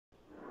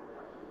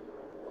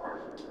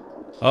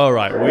All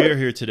right, we are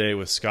here today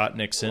with Scott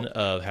Nixon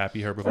of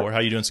Happy Herbivore. How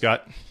you doing,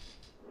 Scott?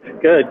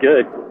 Good,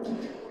 good.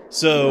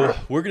 So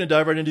we're going to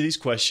dive right into these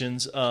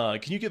questions.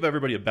 Can you give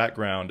everybody a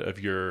background of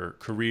your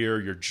career,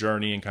 your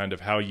journey, and kind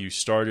of how you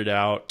started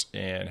out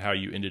and how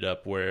you ended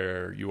up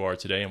where you are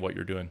today and what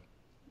you're doing?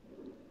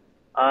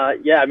 I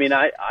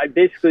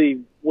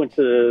basically went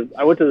to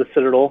the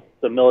Citadel,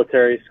 the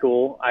military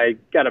school. I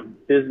got a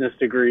business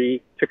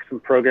degree, took some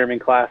programming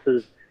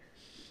classes.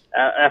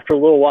 After a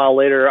little while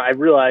later, I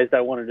realized I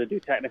wanted to do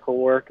technical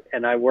work,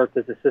 and I worked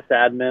as a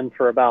sysadmin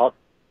for about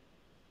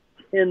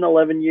 10,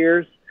 11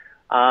 years,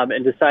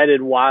 and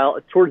decided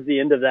towards the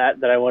end of that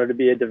I wanted to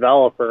be a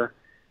developer.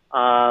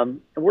 I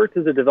worked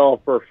as a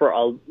developer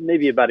for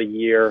maybe about a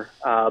year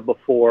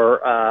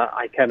before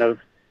I kind of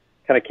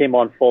came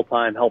on full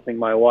time helping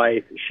my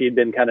wife. She had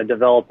been kind of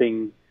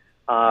developing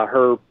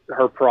her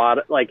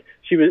product. Like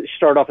she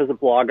started off as a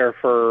blogger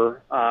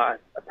for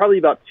probably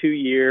about 2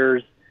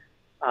 years,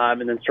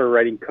 and then started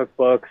writing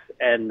cookbooks.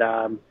 And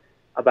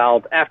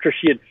about after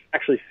she had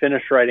actually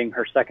finished writing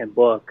her second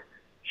book,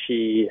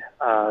 we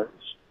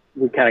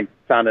kind of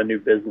found a new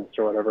business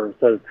or whatever.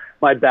 So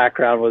my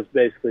background was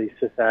basically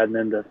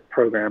sysadmin to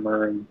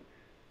programmer and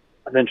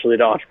eventually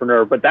to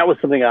entrepreneur. But that was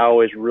something I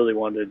always really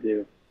wanted to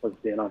do, was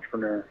be an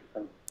entrepreneur.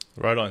 So.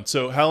 Right on.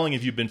 So how long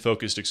have you been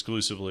focused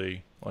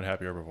exclusively on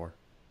Happy Herbivore?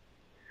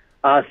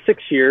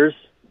 6 years.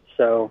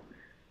 So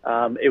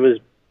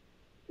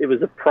it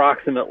was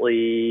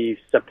approximately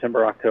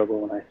September, October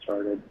when I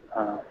started.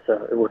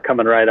 So we're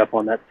coming right up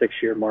on that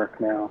 6-year mark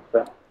now.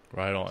 So.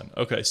 Right on.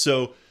 Okay.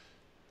 So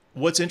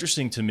what's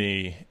interesting to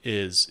me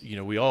is,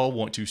 we all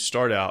want to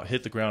start out,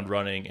 hit the ground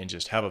running, and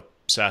just have a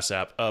SaaS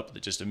app up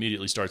that just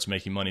immediately starts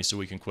making money so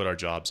we can quit our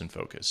jobs and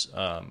focus.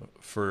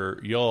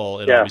 For y'all,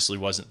 it obviously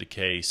wasn't the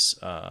case.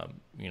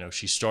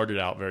 She started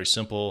out very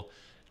simple.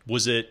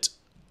 Was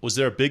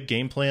there a big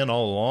game plan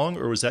all along,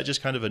 or was that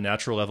just kind of a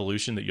natural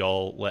evolution that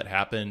y'all let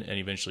happen, and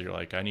eventually you're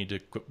like, I need to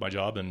quit my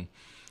job and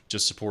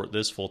just support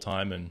this full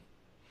time? And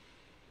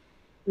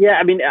yeah,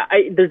 I mean,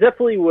 there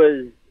definitely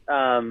was.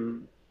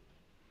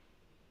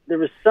 There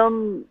was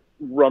some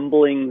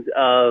rumblings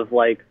of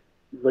like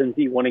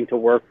Lindsay wanting to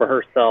work for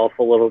herself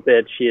a little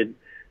bit. She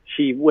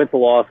went to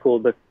law school,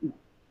 but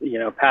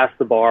passed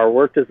the bar,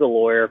 worked as a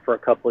lawyer for a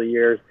couple of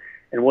years,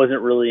 and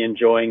wasn't really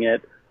enjoying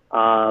it.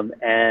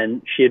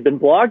 And she had been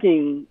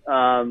blogging,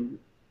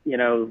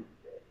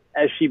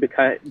 as she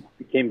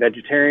became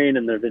vegetarian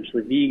and then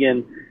eventually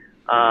vegan.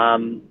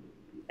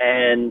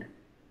 And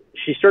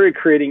she started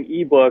creating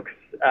ebooks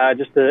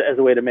just as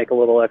a way to make a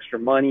little extra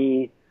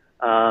money.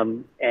 I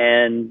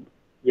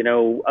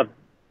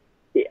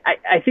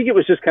think it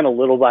was just kind of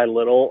little by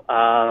little.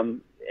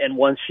 And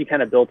once she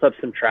kind of built up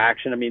some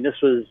traction, I mean,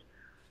 this was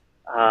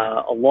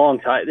a long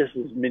time. This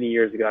was many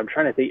years ago. I'm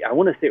trying to think. I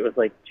want to say it was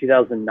like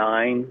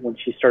 2009 when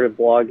she started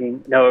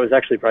blogging. No, it was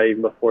actually probably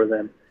even before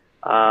then.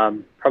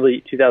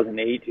 Probably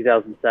 2008,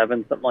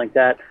 2007, something like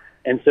that.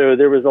 And so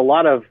there was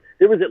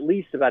at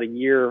least about a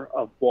year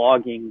of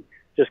blogging,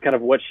 just kind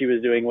of what she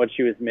was doing, what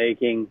she was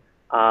making,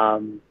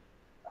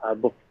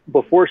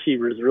 before she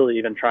was really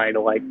even trying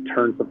to like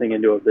turn something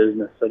into a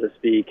business, so to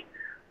speak.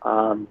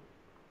 And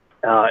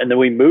then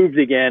we moved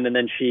again, and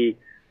then she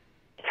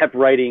kept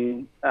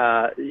writing.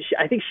 I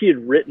think she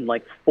had written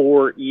like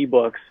 4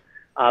 ebooks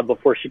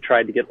before she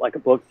tried to get like a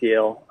book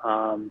deal.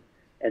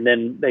 And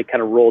then they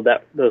kind of rolled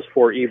those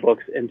 4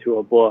 ebooks into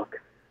a book.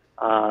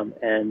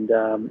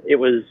 It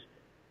was.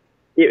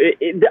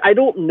 I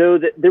don't know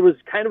that there was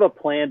kind of a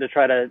plan to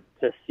try to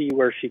see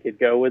where she could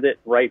go with it,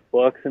 write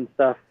books and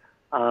stuff.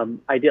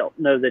 I don't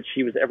know that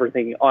she was ever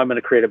thinking, oh, I'm going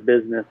to create a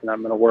business and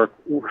I'm going to work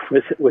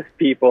with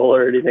people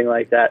or anything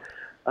like that.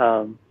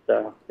 Yeah.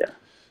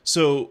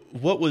 So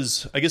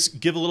I guess,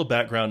 give a little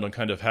background on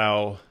kind of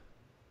how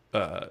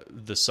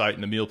the site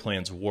and the meal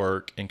plans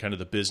work and kind of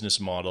the business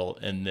model.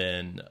 And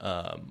then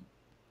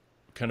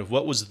kind of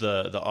what was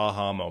the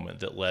aha moment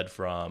that led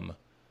from,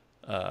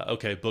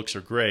 okay, books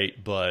are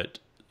great, but,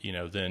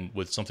 then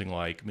with something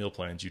like meal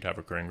plans, you'd have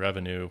recurring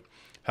revenue.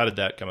 How did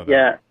that come about?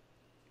 Yeah.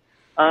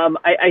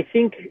 I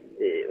think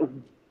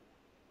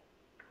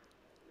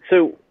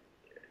so.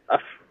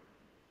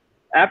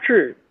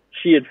 After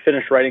she had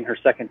finished writing her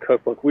second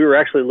cookbook, we were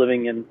actually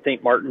living in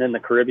St. Martin in the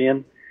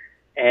Caribbean,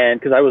 and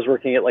because I was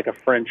working at like a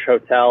French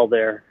hotel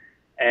there,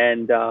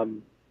 and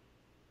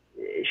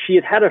she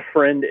had a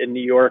friend in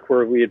New York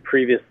where we had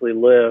previously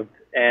lived,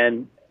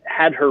 and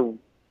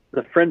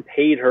the friend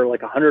paid her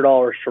like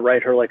 $100 to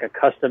write her like a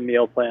custom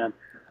meal plan,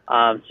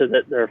 so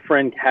that their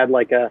friend had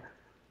like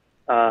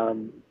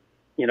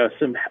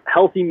some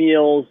healthy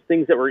meals,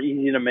 things that were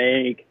easy to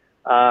make,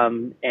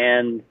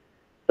 and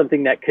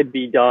something that could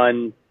be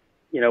done,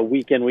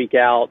 week in, week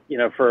out,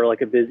 for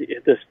like a busy,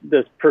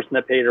 this person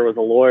that paid her was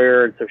a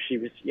lawyer. And so she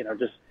was, it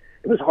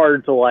was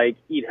hard to like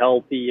eat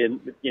healthy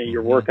and,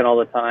 you're working all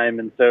the time.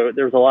 And so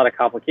there was a lot of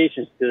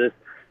complications to this,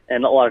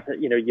 and a lot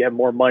of, you have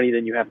more money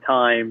than you have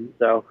time.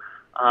 So,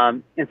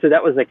 and so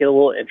that was like a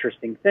little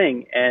interesting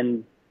thing.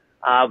 And,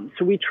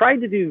 so we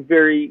tried to do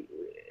very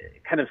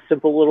kind of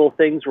simple little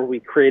things where we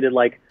created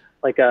like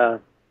a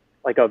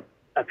like a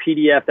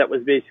PDF that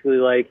was basically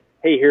like,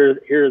 hey, here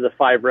are the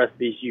 5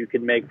 recipes you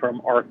can make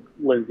from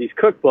Lindsay's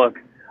cookbook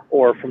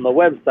or from the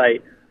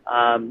website.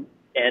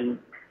 And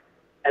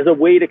as a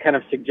way to kind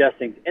of suggest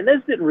things. And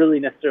this didn't really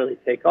necessarily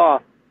take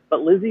off,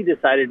 but Lizzie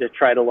decided to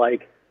try to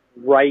like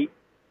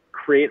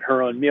create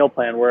her own meal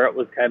plan where it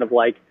was kind of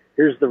like,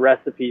 here's the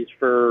recipes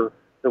for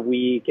the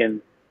week.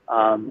 And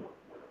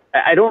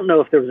I don't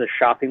know if there was a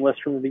shopping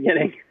list from the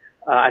beginning.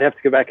 I'd have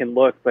to go back and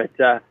look, but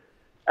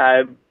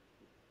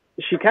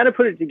she kind of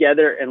put it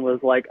together and was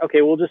like,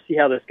 okay, we'll just see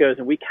how this goes.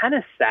 And we kind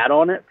of sat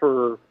on it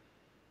for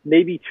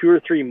maybe 2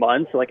 or 3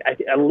 months. Like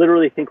I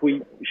literally think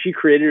she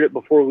created it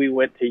before we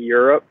went to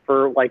Europe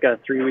for like a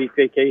 3-week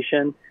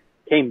vacation,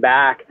 came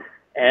back,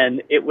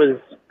 and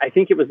I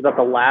think it was about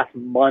the last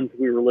month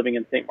we were living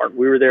in St. Martin.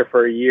 We were there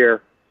for a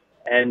year,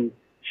 and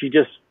she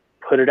just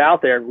put it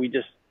out there. We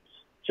just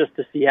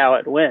to see how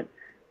it went.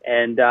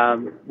 And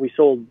we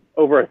sold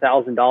over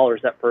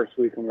 $1,000 that first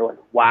week, and we're like,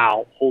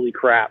 wow, holy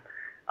crap.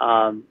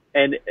 And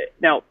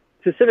now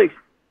specifics,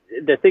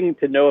 the thing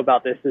to know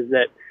about this is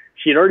that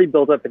she had already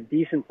built up a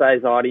decent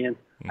sized audience.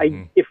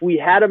 Mm-hmm. If we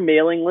had a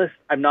mailing list,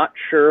 I'm not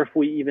sure if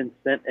we even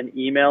sent an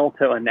email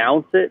to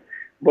announce it,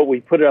 but we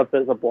put it up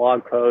as a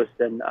blog post.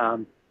 And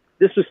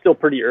this was still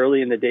pretty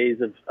early in the days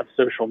of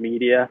social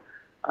media.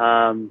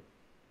 So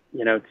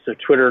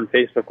Twitter and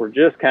Facebook were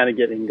just kind of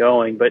getting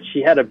going, but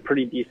she had a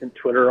pretty decent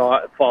Twitter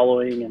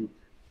following. And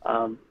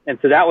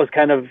so that was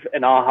kind of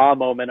an aha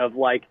moment of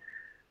like,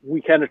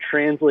 we kind of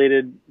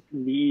translated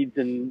needs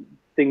and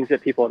things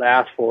that people had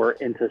asked for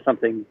into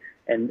something.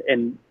 And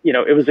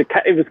it was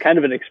kind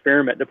of an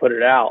experiment to put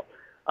it out.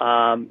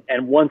 And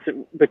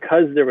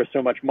because there was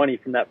so much money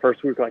from that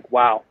first week, like,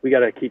 wow, we got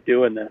to keep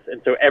doing this.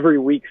 And so every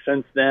week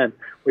since then,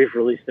 we've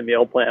released a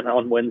meal plan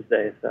on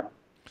Wednesday.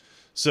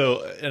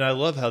 So, and I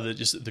love how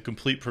the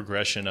complete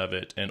progression of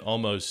it, and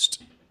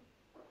almost,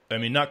 I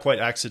mean, not quite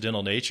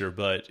accidental nature,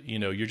 but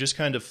you're just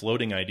kind of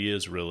floating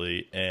ideas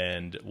really,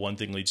 and one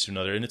thing leads to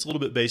another, and it's a little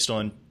bit based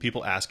on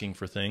people asking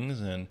for things,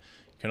 and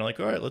kind of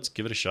like, all right, let's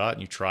give it a shot,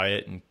 and you try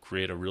it and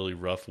create a really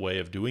rough way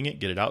of doing it,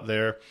 get it out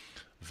there,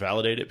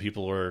 validate it.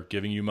 People are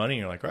giving you money,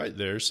 and you're like, all right,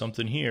 there's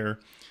something here.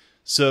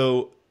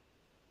 So,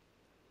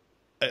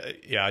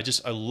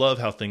 I love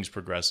how things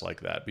progress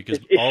like that, because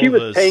and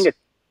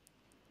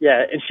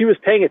she was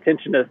paying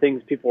attention to the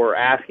things people were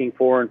asking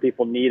for and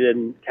people needed,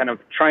 and kind of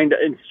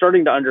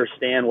starting to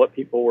understand what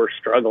people were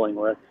struggling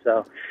with.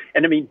 So,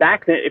 and I mean,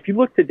 back then, if you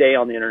look today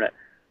on the internet,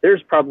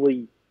 there's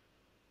probably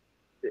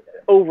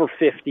over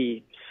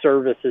 50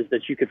 services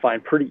that you could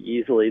find pretty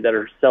easily that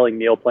are selling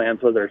meal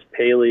plans, whether it's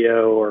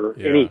paleo or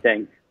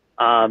anything.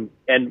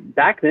 And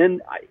back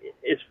then,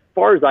 as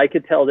far as I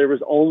could tell, there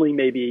was only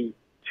maybe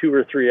 2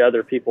 or 3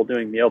 other people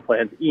doing meal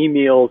plans,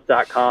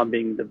 emeals.com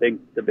being the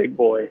big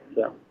boy.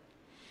 So.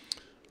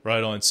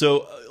 Right on.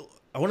 So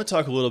I want to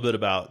talk a little bit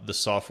about the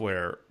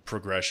software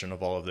progression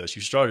of all of this.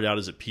 You started out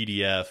as a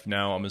PDF.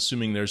 Now I'm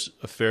assuming there's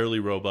a fairly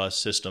robust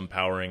system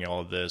powering all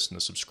of this and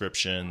the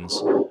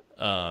subscriptions.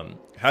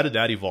 How did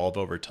that evolve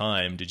over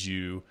time? Did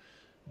you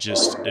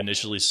just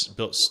initially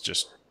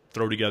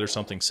throw together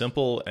something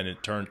simple and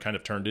it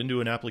turned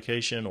into an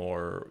application,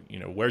 or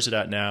where's it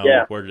at now?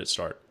 Yeah. Where did it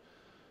start?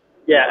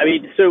 Yeah, I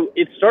mean, so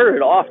it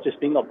started off just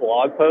being a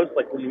blog post.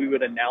 Like when we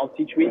would announce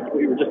each week,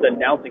 we were just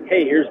announcing,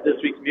 hey, here's this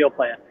week's meal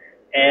plan.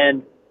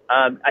 And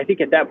I think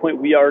at that point,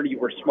 we already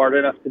were smart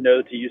enough to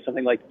know to use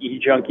something like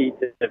eJunkie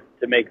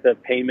to make the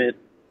payment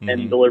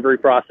and delivery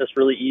process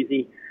really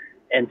easy.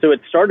 And so it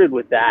started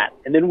with that.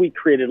 And then we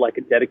created like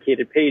a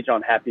dedicated page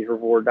on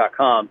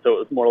happyreward.com. So it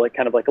was more like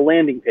kind of like a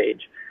landing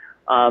page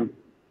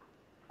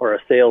or a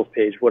sales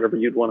page, whatever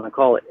you'd want to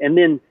call it. And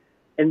then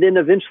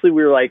eventually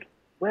we were like,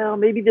 well,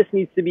 maybe this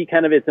needs to be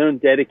kind of its own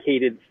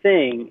dedicated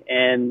thing.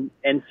 And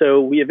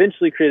so we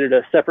eventually created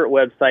a separate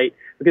website,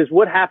 because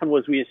what happened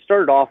was we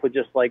started off with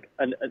just like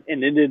an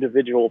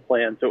individual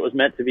plan. So it was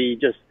meant to be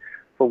just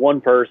for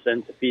one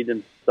person to feed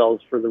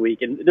themselves for the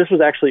week. And this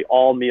was actually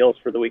all meals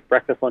for the week,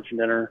 breakfast, lunch, and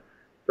dinner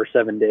for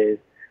 7 days.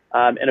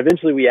 And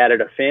eventually we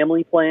added a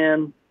family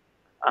plan.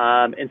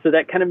 And so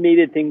that kind of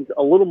made things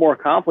a little more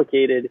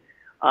complicated.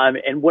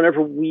 And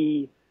whenever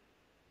we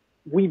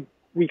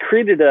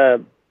created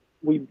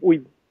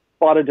we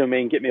bought a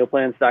domain,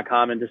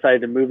 getmealplans.com, and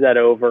decided to move that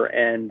over.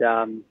 And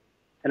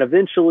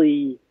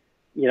eventually,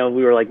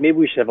 we were like, maybe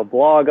we should have a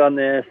blog on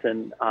this.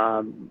 And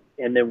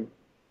then,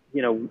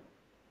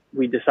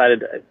 we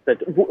decided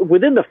that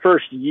within the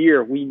first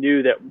year, we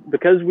knew that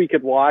because we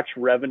could watch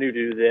revenue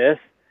do this,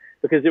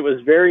 because it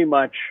was very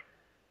much,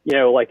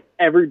 like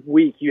every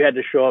week you had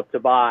to show up to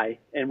buy,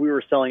 and we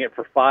were selling it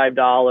for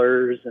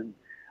 $5. And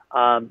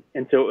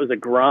so it was a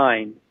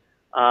grind.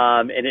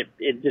 And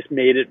it just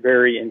made it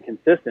very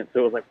inconsistent.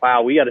 So it was like,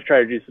 wow, we got to try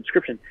to do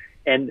subscription.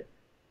 And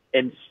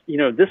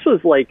this was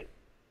like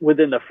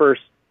within the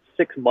first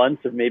 6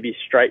 months of maybe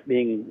Stripe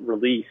being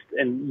released.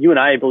 And you and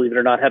I, believe it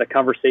or not, had a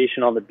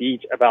conversation on the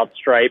beach about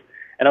Stripe.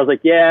 And I was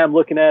like, yeah, I'm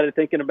looking at it,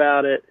 thinking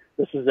about it.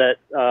 This was at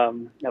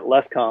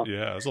LessConf.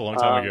 Yeah, it was a long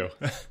time ago.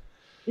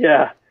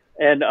 Yeah.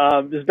 And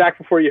this is back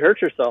before you hurt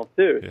yourself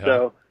too. Yeah.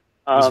 So,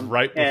 It was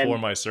right before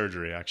my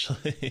surgery,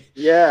 actually.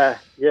 Yeah,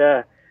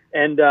 yeah.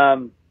 And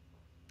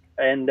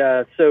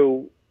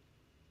so,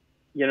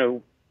 you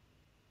know,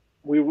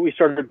 we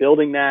started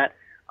building that.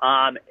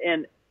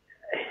 And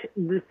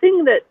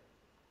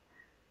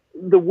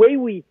the way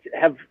we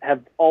have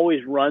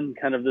always run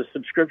kind of the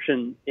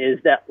subscription is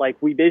that, like,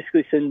 we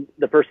basically send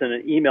the person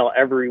an email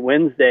every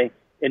Wednesday,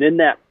 and in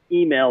that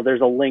email,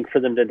 there's a link for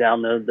them to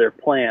download their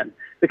plan.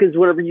 Because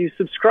whenever you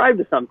subscribe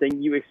to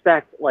something, you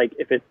expect, like,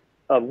 if it's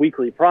a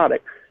weekly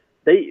product,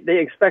 they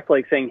expect,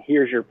 like, saying,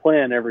 here's your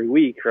plan every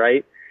week,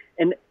 right?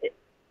 And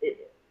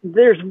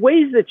there's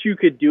ways that you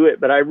could do it,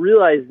 but I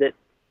realized that,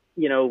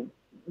 you know,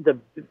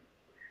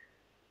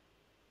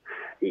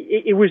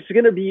 it was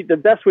going to be the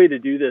best way to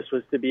do this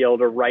was to be able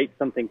to write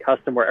something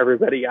custom where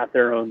everybody got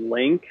their own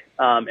link.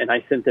 And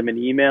I sent them an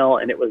email,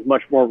 and it was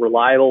much more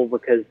reliable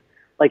because,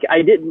 like,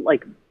 I didn't,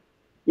 like,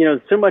 you know,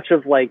 so much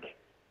of, like,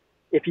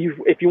 if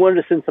you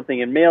wanted to send something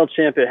in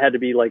MailChimp, it had to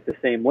be like the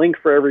same link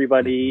for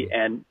everybody,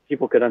 and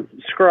people could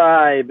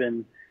unsubscribe,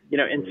 and, you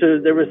know, and so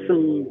there was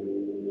some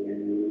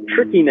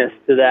trickiness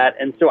to that.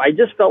 And so I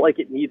just felt like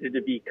it needed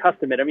to be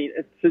custom. I mean,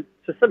 to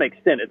some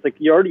extent, it's like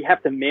you already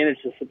have to manage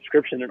the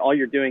subscription, and all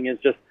you're doing is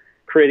just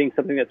creating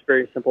something that's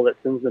very simple that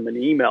sends them an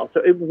email.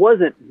 So it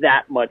wasn't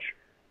that much,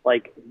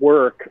 like,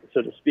 work,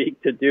 so to speak,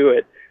 to do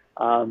it.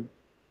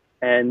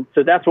 And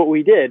so that's what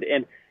we did.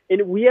 And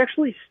we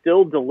actually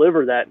still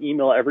deliver that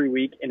email every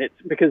week. And it's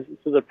because,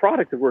 so the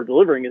product that we're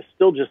delivering is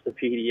still just a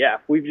PDF.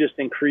 We've just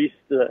increased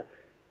the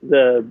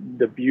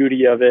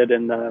beauty of it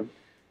and the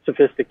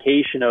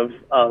sophistication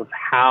of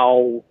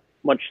how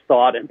much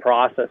thought and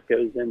process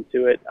goes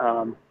into it.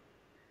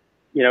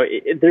 You know,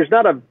 there's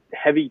not a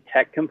heavy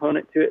tech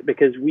component to it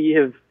because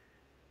we've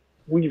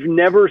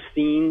never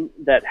seen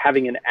that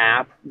having an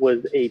app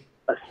was a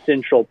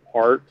essential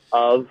part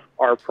of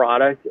our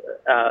product.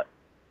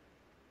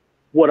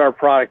 What our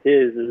product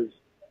is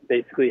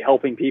basically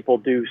helping people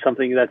do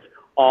something that's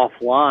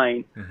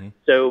offline. Mm-hmm.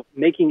 So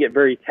making it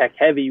very tech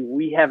heavy,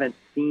 we haven't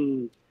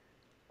seen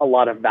a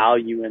lot of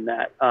value in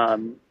that. I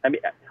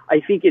mean,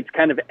 I think it's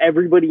kind of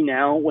everybody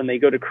now, when they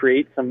go to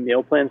create some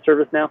meal plan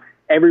service now,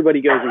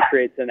 everybody goes and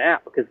creates an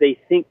app because they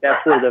think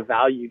that's where the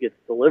value gets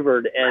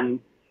delivered. And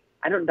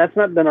that's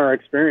not been our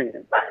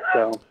experience.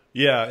 So.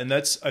 Yeah. And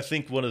that's, I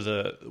think one of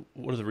the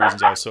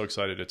reasons I was so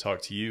excited to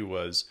talk to you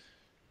was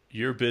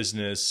your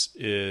business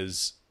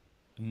is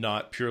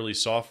not purely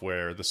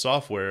software. The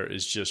software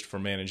is just for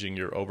managing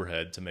your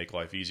overhead to make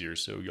life easier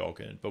so y'all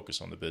can focus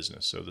on the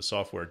business. So the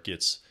software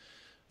gets,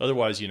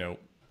 otherwise, you know,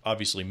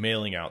 obviously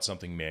mailing out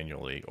something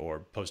manually or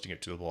posting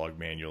it to the blog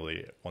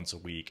manually once a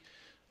week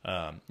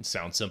it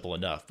sounds simple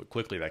enough, but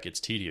quickly that gets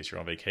tedious.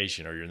 You're on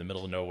vacation or you're in the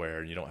middle of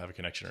nowhere and you don't have a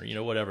connection, or, you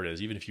know, whatever it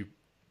is. Even if you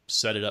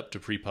set it up to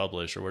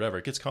pre-publish or whatever,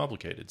 it gets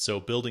complicated. So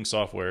building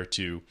software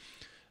to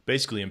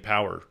basically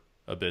empower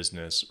a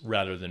business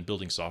rather than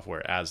building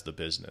software as the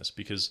business,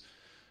 because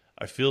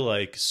I feel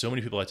like so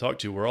many people I talk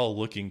to, we're all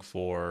looking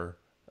for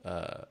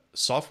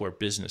software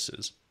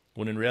businesses,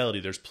 when in reality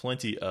there's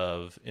plenty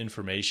of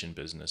information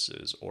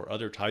businesses or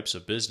other types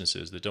of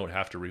businesses that don't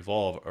have to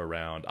revolve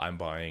around I'm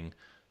buying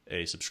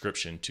a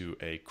subscription to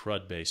a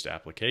CRUD-based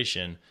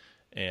application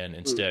and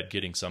instead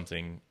getting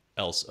something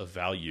else of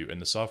value, and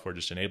the software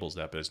just enables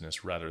that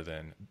business rather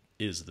than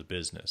is the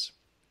business.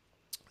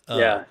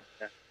 Yeah.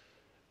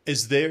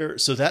 Is there,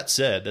 so that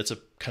said, that's a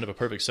kind of a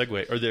perfect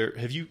segue.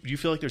 Do you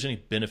feel like there's any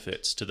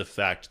benefits to the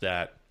fact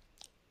that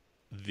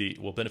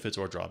benefits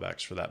or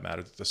drawbacks for that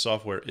matter, that the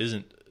software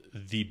isn't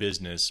the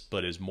business,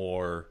 but is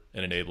more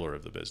an enabler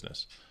of the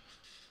business?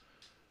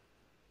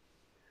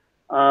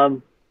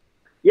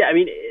 Yeah, I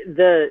mean,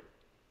 the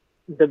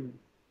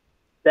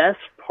best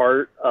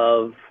part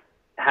of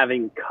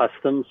having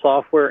custom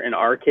software in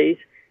our case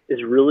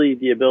is really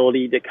the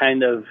ability to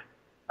kind of,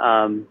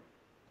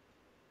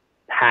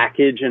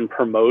 package and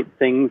promote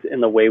things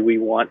in the way we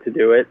want to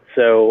do it.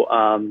 So,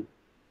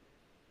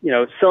 you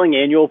know, selling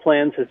annual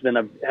plans has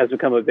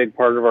become a big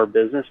part of our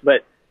business,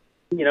 but,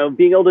 you know,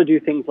 being able to do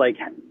things like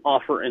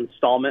offer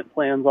installment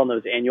plans on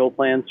those annual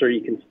plans, so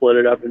you can split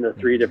it up into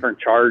 3 different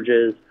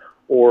charges,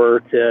 or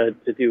to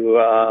do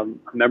a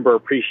member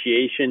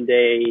appreciation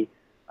day.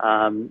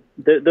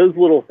 Those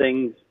little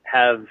things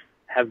have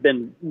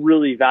been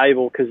really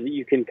valuable because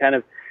you can kind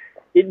of,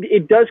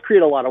 it does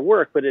create a lot of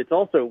work, but it's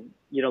also,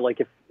 you know, like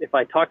if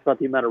I talked about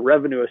the amount of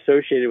revenue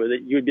associated with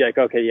it, you would be like,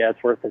 okay, yeah,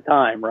 it's worth the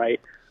time, right?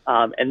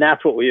 And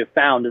that's what we have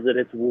found, is that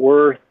it's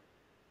worth,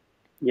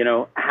 you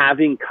know,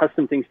 having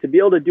custom things to be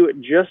able to do it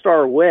just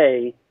our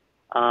way.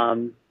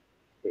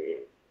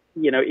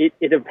 You know,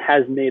 it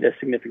has made a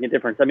significant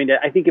difference. I mean,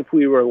 I think if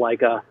we were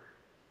like a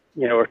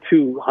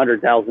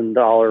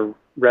 $200,000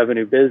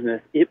 revenue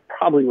business, it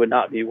probably would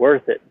not be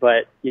worth it.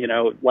 But, you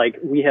know, like,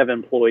 we have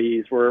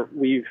employees where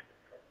we've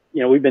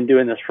been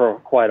doing this for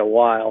quite a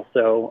while.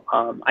 So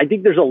I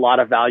think there's a lot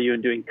of value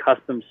in doing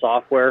custom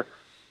software,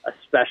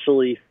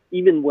 especially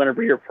even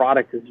whenever your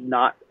product is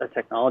not a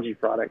technology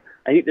product.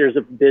 I think there's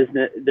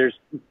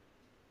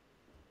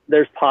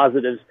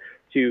positives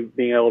to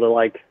being able to,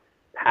 like,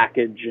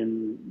 package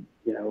and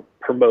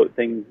promote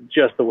things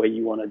just the way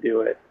you want to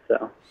do it.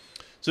 So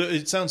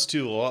it sounds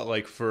too a lot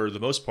like, for the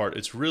most part,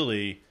 it's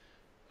really,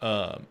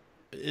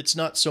 it's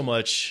not so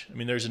much, I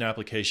mean, there's an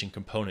application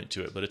component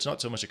to it, but it's not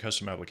so much a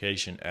custom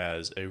application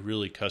as a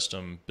really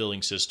custom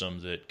billing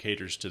system that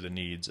caters to the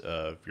needs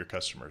of your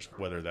customers,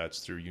 whether that's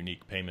through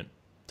unique payment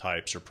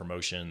types or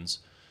promotions,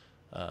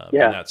 and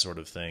that sort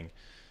of thing.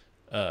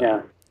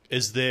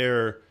 Is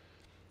the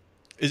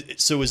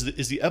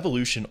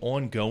evolution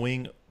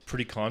ongoing,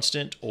 pretty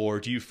constant, or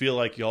do you feel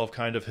like y'all have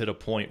kind of hit a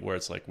point where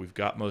it's like we've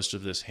got most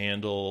of this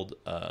handled,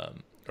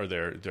 or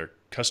their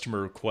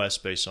customer requests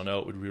based on,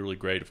 it would be really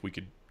great if we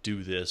could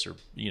do this, or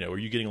are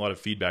you getting a lot of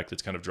feedback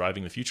that's kind of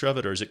driving the future of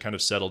it, or is it kind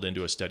of settled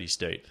into a steady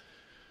state?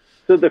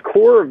 So the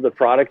core of the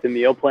product, the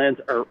meal plans,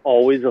 are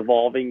always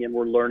evolving, and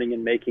we're learning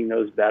and making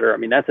those better. I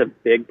mean, that's a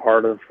big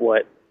part of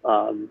what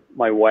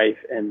my wife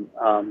and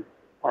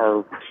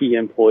our key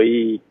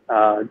employee,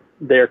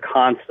 they're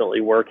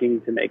constantly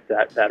working to make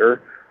that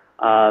better.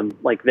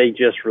 Like they're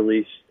just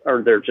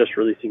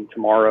releasing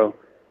tomorrow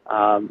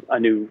a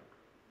new,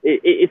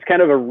 it's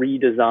kind of a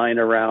redesign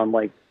around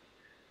like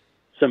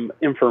some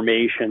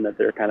information that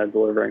they're kind of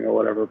delivering or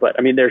whatever. But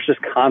I mean, there's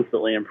just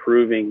constantly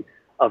improving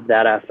of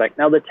that aspect.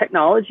 Now the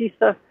technology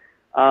stuff,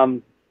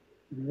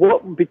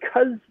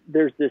 because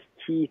there's this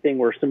key thing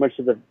where so much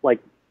of the, like,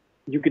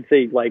 you could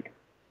say like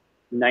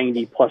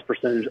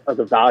 90+% of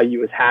the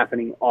value is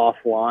happening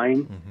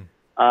offline.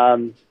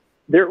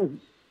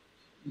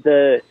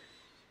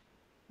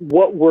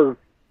 What we're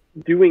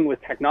doing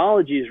with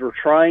technology is we're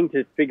trying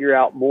to figure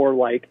out more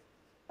like,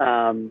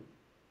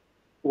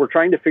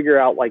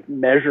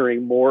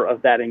 measuring more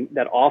of that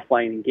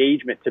offline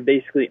engagement to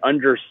basically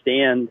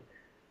understand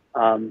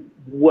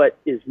what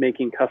is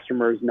making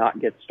customers not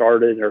get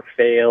started or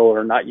fail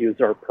or not use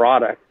our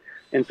product.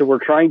 And so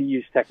we're trying to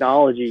use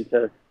technology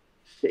to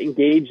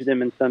engage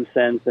them in some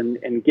sense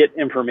and get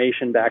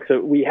information back. So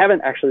we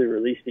haven't actually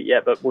released it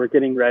yet, but we're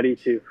getting ready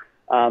to.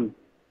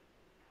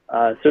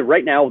 So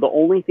right now, the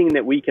only thing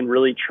that we can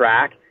really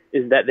track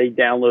is that they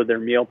download their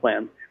meal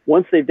plans.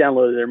 Once they've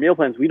downloaded their meal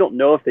plans, we don't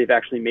know if they've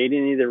actually made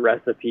any of their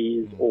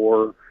recipes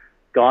or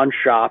gone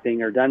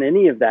shopping or done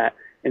any of that.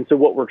 And so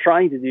what we're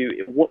trying to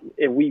do,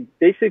 we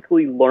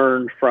basically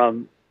learn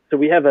from, so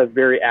we have a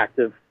very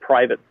active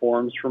private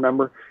forums,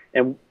 remember?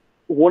 And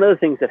one of the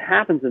things that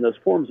happens in those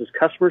forums is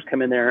customers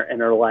come in there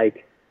and are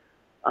like,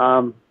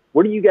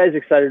 what are you guys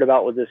excited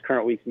about with this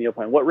current week's meal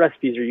plan? What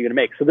recipes are you going to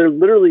make? So they're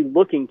literally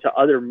looking to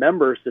other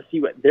members to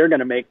see what they're going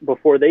to make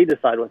before they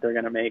decide what they're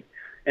going to make.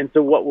 And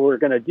so what we're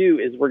going to do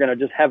is we're going to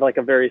just have like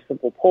a very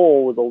simple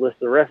poll with a list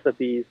of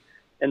recipes,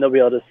 and they'll be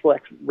able to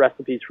select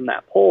recipes from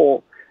that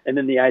poll. And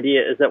then the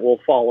idea is that we'll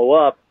follow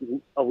up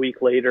a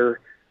week later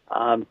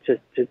to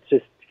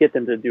get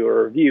them to do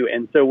a review.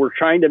 And so we're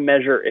trying to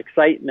measure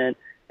excitement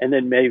and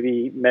then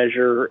maybe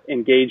measure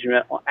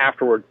engagement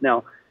afterwards.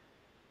 Now,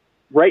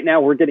 right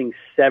now we're getting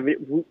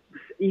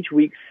each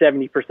week,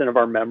 70% of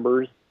our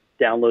members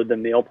download the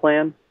meal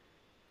plan.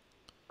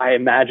 I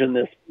imagine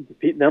the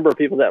number of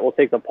people that will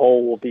take the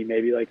poll will be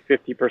maybe like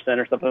 50%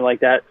 or something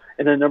like that.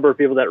 And the number of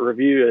people that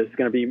review is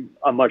going to be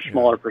a much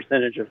smaller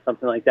percentage of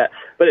something like that.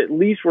 But at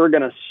least we're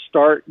going to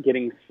start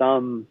getting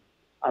some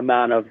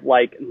amount of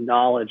like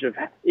knowledge of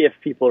if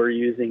people are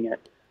using it.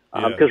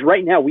 Because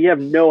right now we have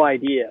no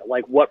idea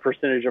like what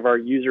percentage of our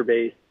user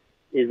base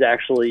is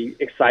actually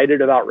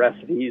excited about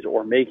recipes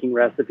or making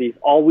recipes.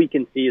 All we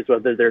can see is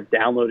whether they're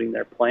downloading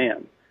their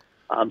plan.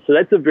 So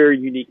that's a very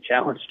unique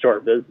challenge to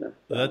our business.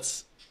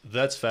 So.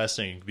 That's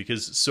fascinating,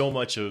 because so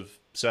much of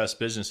SaaS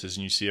businesses,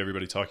 and you see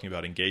everybody talking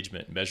about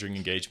engagement, measuring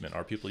engagement.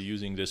 Are people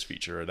using this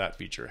feature or that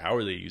feature? How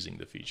are they using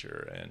the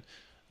feature? And,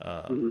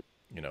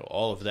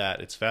 all of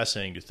that. It's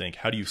fascinating to think,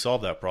 how do you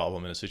solve that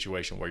problem in a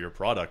situation where your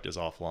product is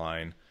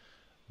offline,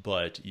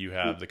 but you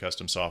have the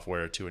custom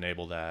software to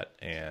enable that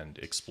and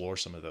explore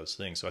some of those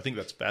things? So I think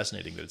that's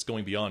fascinating that it's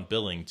going beyond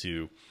billing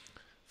to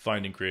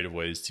finding creative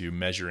ways to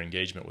measure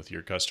engagement with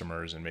your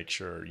customers and make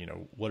sure,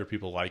 what are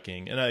people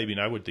liking? And I mean,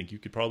 I would think you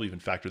could probably even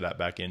factor that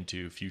back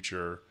into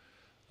future,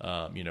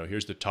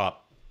 here's the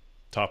top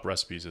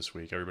recipes this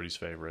week, everybody's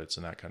favorites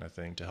and that kind of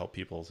thing, to help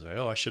people say,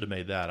 oh, I should have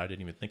made that. I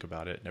didn't even think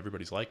about it. And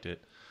everybody's liked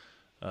it.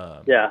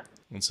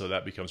 And so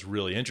that becomes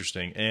really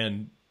interesting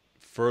and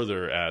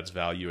further adds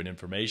value and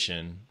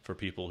information for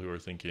people who are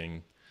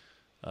thinking,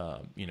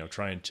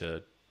 trying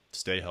to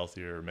stay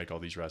healthier, make all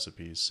these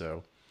recipes.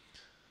 So,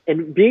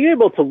 and being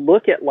able to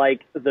look at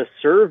like the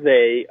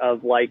survey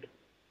of like,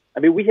 I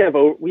mean, we have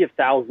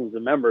thousands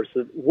of members,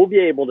 so we'll be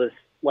able to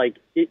like,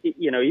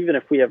 even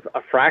if we have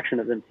a fraction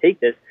of them take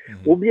this,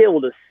 we'll be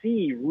able to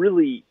see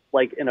really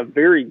like in a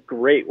very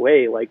great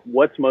way, like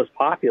what's most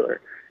popular.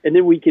 And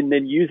then we can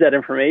then use that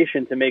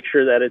information to make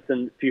sure that it's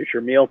in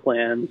future meal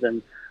plans.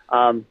 And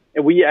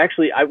we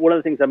actually, one of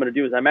the things I'm going to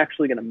do is I'm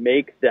actually going to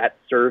make that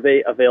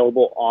survey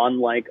available on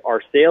like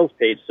our sales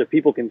page so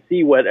people can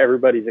see what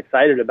everybody's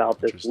excited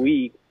about this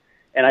week.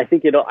 And I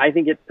think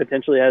it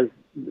potentially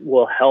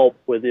will help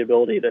with the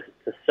ability to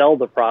sell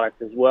the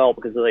product as well,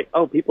 because they're like,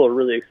 oh, people are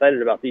really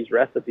excited about these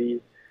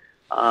recipes.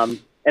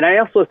 And I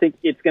also think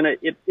it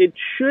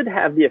should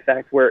have the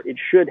effect where it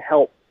should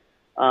help,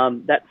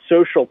 that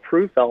social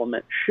proof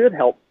element should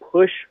help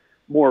push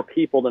more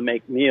people to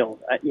make meals.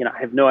 I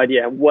have no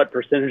idea what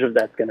percentage of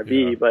that's going to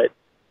be, but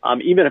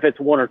even if it's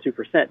 1 or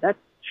 2%, that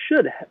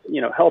should,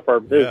 help our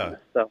business.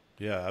 So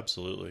yeah,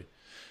 absolutely.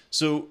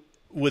 So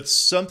with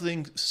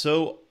something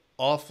so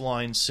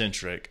offline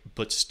centric,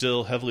 but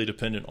still heavily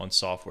dependent on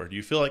software, do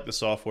you feel like the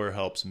software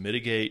helps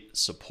mitigate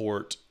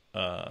support,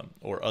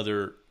 or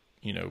other,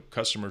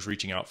 customers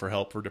reaching out for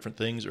help for different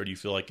things? Or do you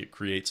feel like it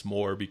creates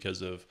more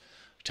because of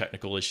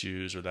technical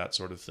issues or that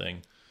sort of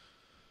thing?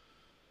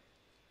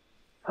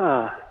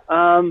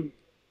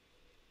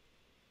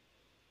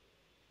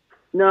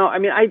 No, I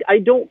mean, I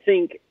don't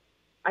think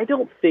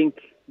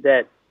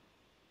that,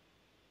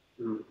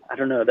 I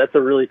don't know. That's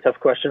a really tough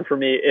question for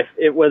me.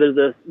 If whether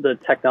the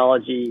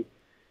technology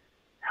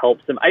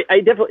helps them,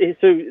 I definitely,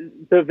 so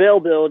the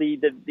availability,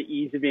 the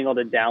ease of being able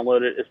to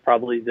download it is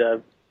probably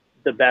the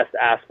best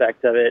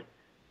aspect of it.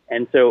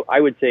 And so I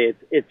would say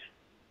it's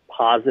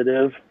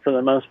positive for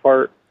the most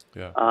part.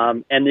 Yeah.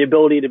 And the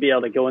ability to be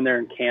able to go in there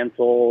and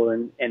cancel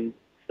and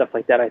stuff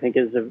like that, I think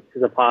is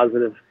a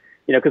positive,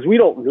 because we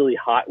don't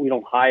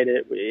hide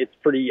it. It's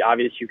pretty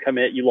obvious. You come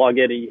in, you log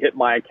in, and you hit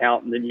my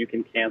account, and then you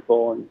can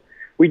cancel. And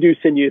we do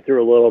send you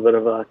through a little bit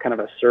of a kind of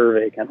a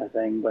survey kind of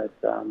thing. But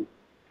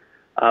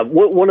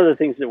one of the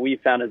things that we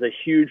found is a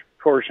huge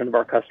portion of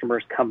our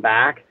customers come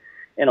back,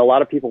 and a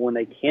lot of people, when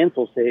they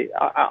cancel, say,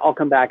 I'll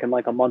come back in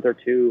like a month or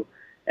two.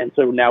 And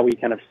so now we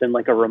kind of send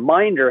like a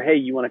reminder, hey,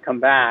 you want to come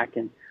back?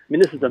 And I mean,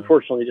 this is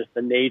unfortunately just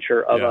the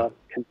nature of a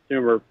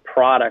consumer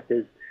product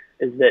is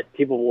that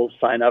people will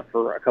sign up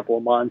for a couple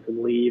of months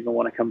and leave and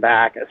want to come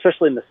back,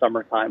 especially in the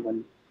summertime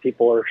when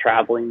people are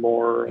traveling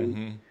more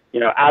and,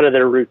 out of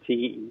their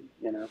routine,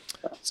 So.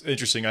 It's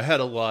interesting. I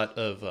had a lot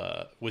of,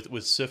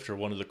 with Sifter,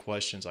 one of the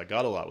questions I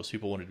got a lot was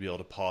people wanted to be able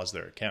to pause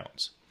their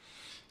accounts.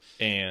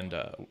 And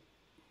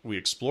we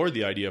explored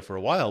the idea for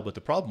a while, but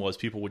the problem was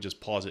people would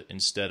just pause it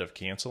instead of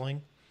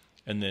canceling.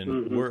 And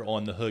then we're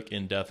on the hook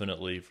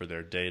indefinitely for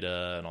their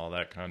data and all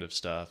that kind of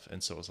stuff.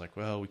 And so it was like,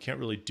 well, we can't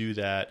really do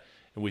that.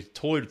 And we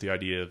toyed with the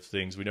idea of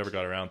things. We never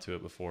got around to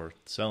it before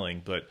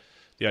selling, but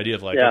the idea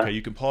of like, okay,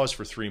 you can pause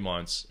for 3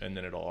 months and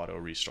then it'll auto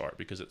restart,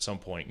 because at some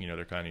point,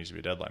 there kind of needs to be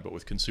a deadline. But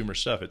with consumer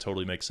stuff, it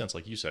totally makes sense.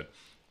 Like you said,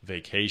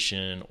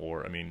 vacation,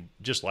 or,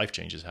 just life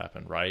changes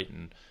happen, right?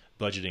 And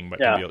budgeting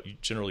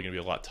generally going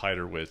to be a lot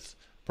tighter with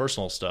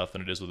personal stuff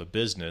than it is with a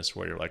business,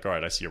 where you're like, all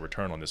right, I see a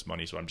return on this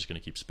money, so I'm just going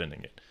to keep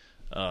spending it.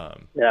 So,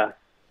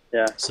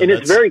 and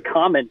it's very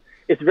common.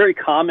 It's very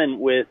common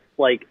with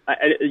like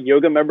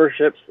yoga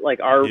memberships, like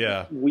our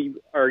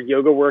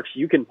Yoga Works.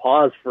 You can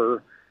pause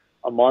for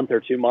a month or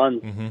 2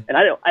 months, and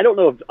I don't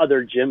know if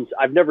other gyms.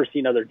 I've never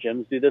seen other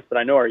gyms do this, but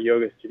I know our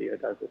yoga studio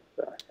does it.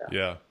 So,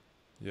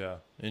 yeah,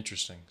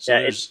 interesting.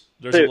 So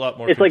there's a lot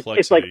more it's complexity.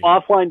 It's like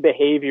offline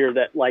behavior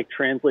that like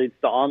translates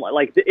to online.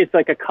 Like it's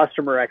like a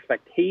customer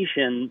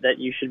expectation that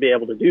you should be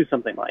able to do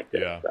something like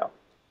this. Yeah. So.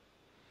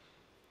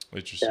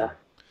 Interesting. Yeah.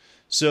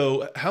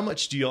 So how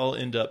much do y'all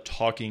end up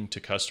talking to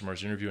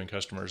customers, interviewing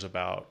customers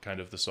about kind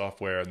of the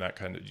software and that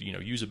kind of,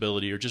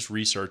 usability, or just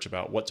research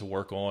about what to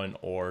work on?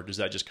 Or does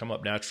that just come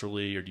up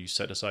naturally, or do you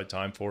set aside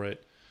time for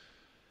it?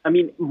 I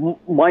mean,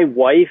 my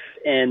wife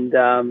and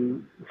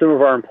some of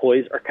our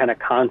employees are kind of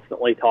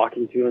constantly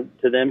talking to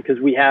them, because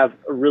we have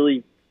a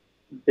really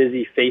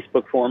busy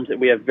Facebook forums and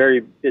we have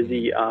very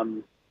busy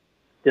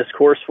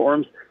discourse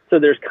forums. So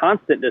there's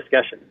constant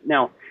discussion.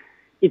 Now,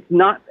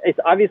 it's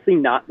obviously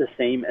not the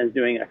same as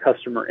doing a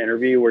customer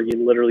interview where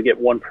you literally get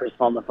one person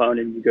on the phone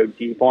and you go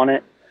deep on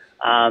it.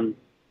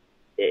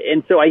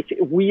 And so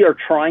we are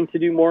trying to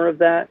do more of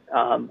that.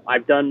 I've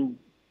only done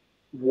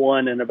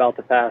one in about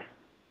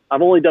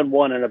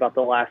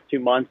the last 2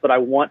 months, but I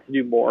want to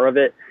do more of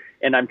it.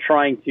 And I'm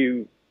trying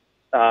to,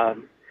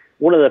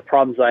 one of the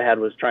problems I had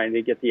was trying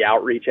to get the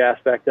outreach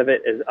aspect of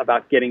it, is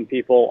about getting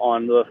people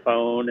on the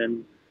phone.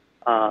 And,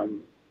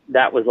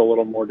 that was a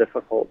little more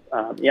difficult.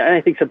 And I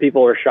think some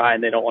people are shy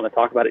and they don't want to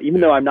talk about it, even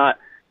though I'm not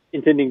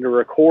intending to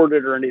record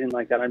it or anything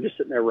like that. I'm just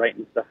sitting there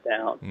writing stuff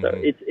down. So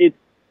it's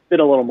been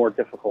a little more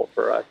difficult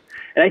for us.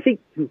 And I think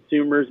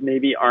consumers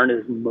maybe aren't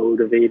as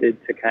motivated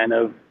to kind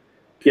of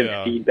give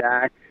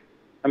feedback.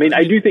 I mean,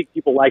 I do think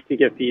people like to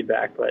give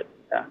feedback, but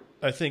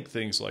I think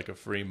things like a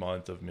free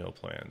month of meal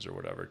plans or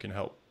whatever can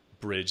help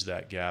bridge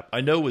that gap. I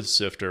know with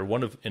Sifter,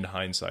 in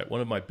hindsight, one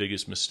of my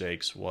biggest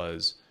mistakes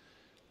was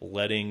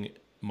letting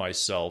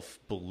myself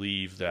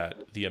believe that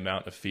the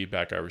amount of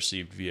feedback I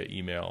received via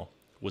email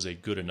was a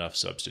good enough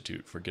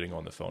substitute for getting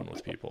on the phone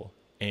with people.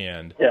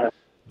 And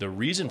the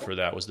reason for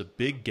that was the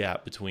big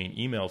gap between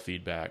email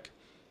feedback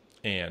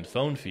and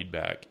phone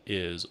feedback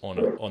is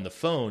on the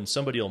phone,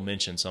 somebody will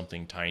mention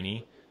something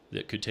tiny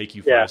that could take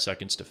you 5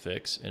 seconds to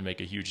fix and make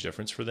a huge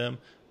difference for them,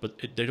 but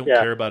they don't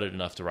care about it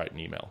enough to write an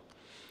email.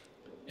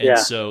 And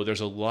so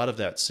there's a lot of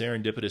that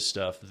serendipitous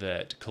stuff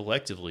that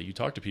collectively you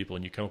talk to people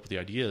and you come up with the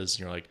ideas and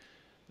you're like,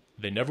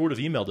 they never would have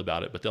emailed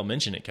about it, but they'll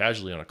mention it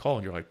casually on a call,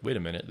 and you're like, wait a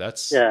minute,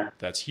 that's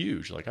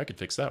huge. Like, I could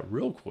fix that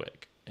real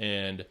quick.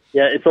 And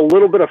yeah, it's a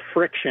little bit of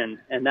friction,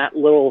 and that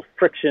little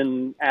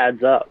friction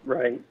adds up,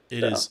 right?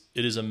 It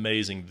is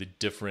amazing the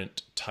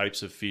different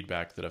types of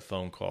feedback that a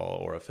phone call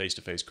or a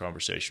face-to-face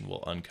conversation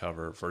will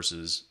uncover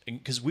versus,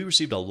 because we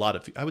received a lot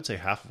of, I would say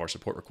half of our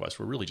support requests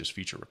were really just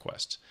feature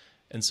requests.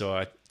 And so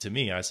I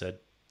said,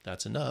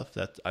 that's enough.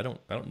 That I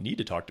don't need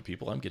to talk to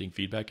people. I'm getting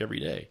feedback every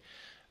day.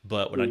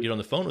 But when I get on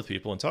the phone with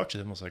people and talk to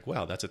them, I was like,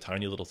 wow, that's a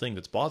tiny little thing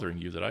that's bothering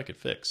you that I could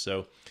fix.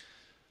 So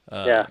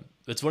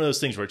it's one of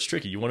those things where it's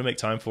tricky. You want to make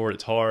time for it.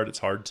 It's hard. It's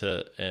hard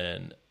to,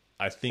 and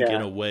I think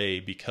in a way,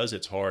 because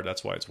it's hard,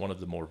 that's why it's one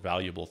of the more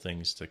valuable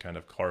things to kind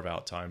of carve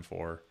out time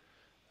for.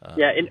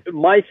 And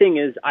my thing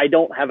is I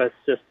don't have a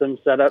system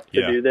set up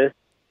to do this,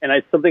 and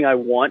it's something I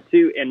want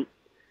to. And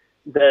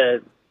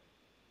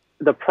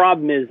the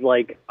problem is,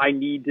 like, I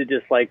need to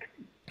just like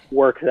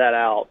work that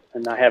out,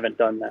 and I haven't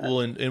done that.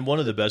 Well, and one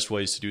of the best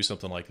ways to do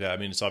something like that, I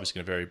mean, it's obviously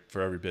going to vary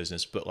for every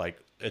business, but like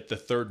at the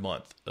third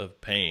month of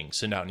paying,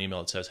 send out an email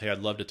that says, hey, I'd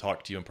love to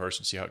talk to you in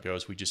person, see how it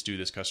goes. We just do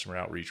this customer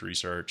outreach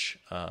research,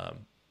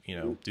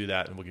 do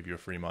that, and we'll give you a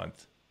free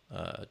month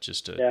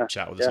just to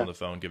chat with us on the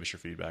phone, give us your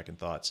feedback and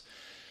thoughts.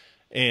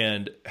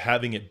 And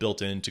having it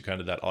built into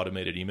kind of that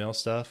automated email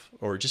stuff,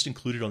 or just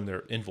included on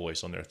their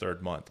invoice on their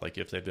third month, like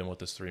if they've been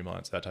with us 3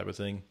 months, that type of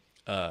thing.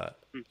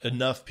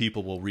 Enough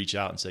people will reach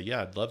out and say,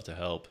 yeah, I'd love to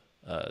help.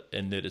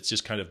 And that it's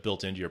just kind of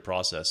built into your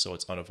process. So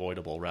it's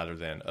unavoidable rather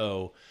than,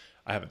 oh,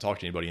 I haven't talked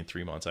to anybody in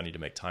 3 months. I need to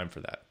make time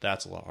for that.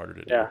 That's a lot harder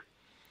to do.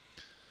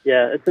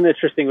 Yeah. It's an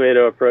interesting way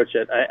to approach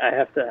it. I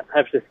have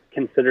to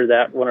consider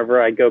that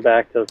whenever I go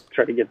back to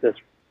try to get this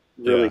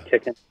really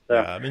kicking. So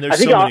I mean,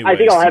 there's so many ways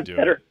to do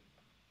it.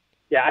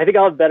 Yeah. I think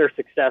I'll have better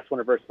success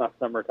whenever it's not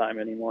summertime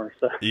anymore.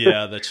 So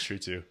yeah, that's true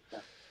too.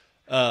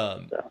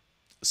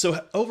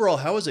 So overall,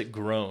 how has it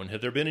grown?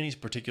 Have there been any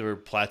particular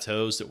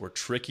plateaus that were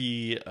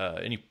tricky?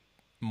 Any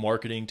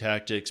marketing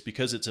tactics?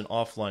 Because it's an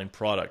offline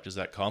product, does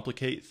that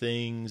complicate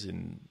things?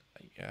 And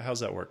how's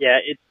that work? Yeah,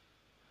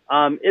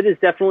 it is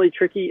definitely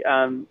tricky,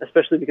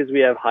 especially because we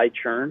have high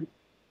churn.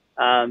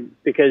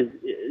 Because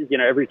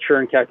every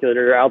churn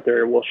calculator out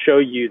there will show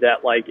you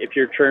that, like, if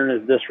your churn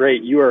is this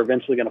rate, you are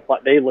eventually going to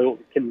they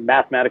can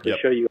mathematically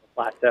show you a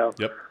plateau.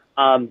 Yep.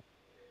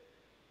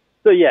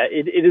 So yeah,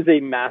 it is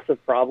a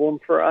massive problem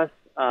for us.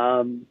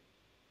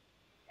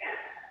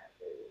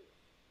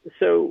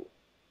 So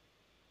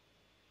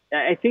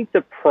I think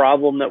the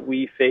problem that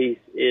we face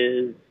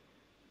is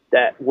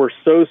that we're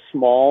so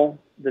small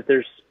that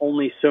there's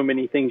only so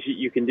many things that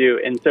you can do.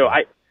 And so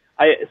I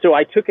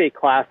took a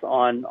class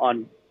on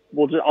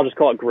I'll just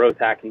call it growth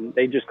hacking.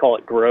 They just call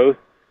it growth.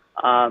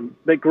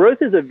 But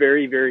growth is a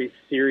very, very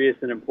serious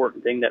and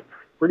important thing that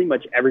pretty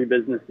much every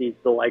business needs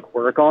to like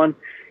work on.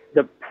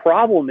 The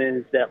problem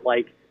is that,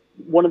 like,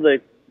 one of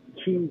the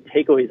key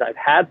takeaways I've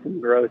had from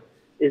growth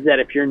is that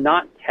if you're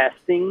not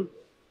testing,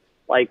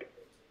 like,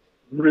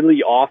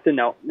 really often,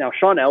 now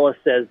Sean Ellis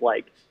says,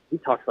 like, he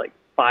talks like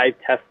 5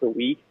 tests a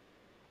week,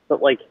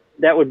 but like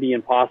that would be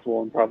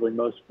impossible in probably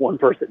one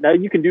person. Now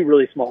you can do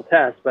really small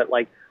tests, but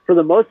like for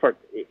the most part,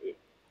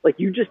 like,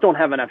 you just don't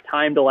have enough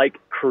time to like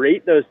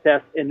create those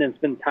tests and then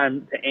spend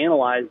time to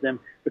analyze them,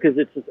 because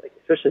it's just, like,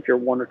 especially if you're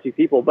 1 or 2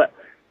 people. But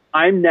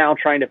I'm now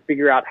trying to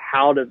figure out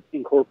how to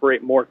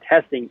incorporate more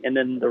testing and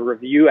then the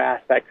review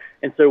aspect.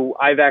 And so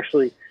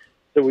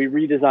we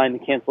redesigned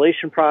the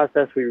cancellation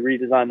process. We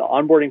redesigned the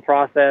onboarding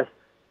process,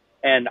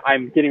 and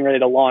I'm getting ready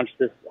to launch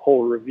this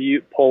whole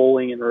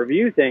polling and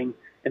review thing.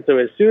 And so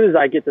as soon as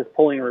I get this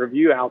polling and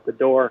review out the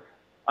door,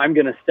 I'm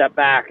going to step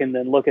back and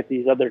then look at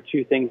these other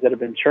 2 things that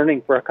have been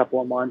churning for a couple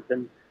of months.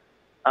 And,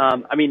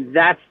 I mean,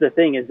 that's the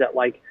thing, is that,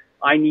 like,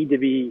 I need to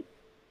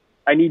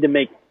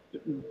make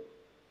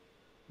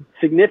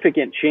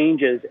significant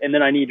changes, and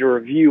then I need to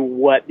review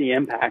what the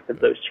impact of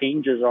those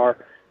changes are,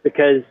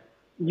 because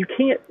you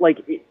can't, like,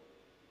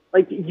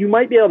 you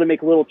might be able to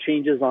make little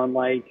changes on,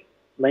 like,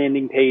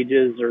 landing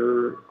pages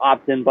or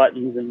opt-in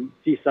buttons and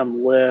see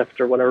some lift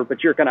or whatever, but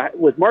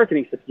with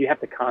marketing stuff, you have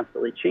to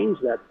constantly change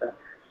that stuff.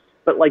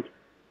 But, like,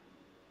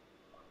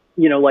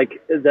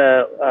 like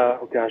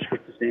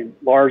what's his name?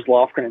 Lars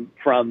Lofgren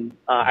from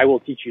I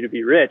Will Teach You to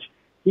Be Rich.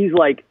 He's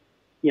like,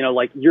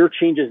 like, your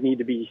changes need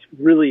to be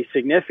really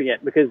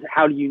significant, because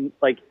how do you,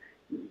 like,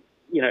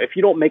 if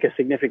you don't make a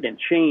significant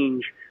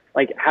change,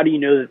 like, how do you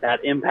know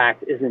that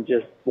impact isn't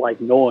just like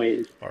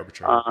noise?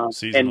 Arbitrary,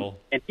 seasonal.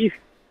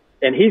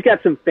 And he's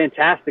got some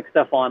fantastic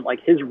stuff on, like,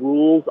 his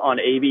rules on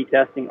A/B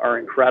testing are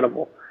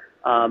incredible,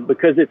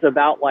 because it's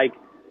about, like,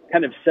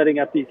 kind of setting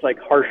up these, like,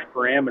 harsh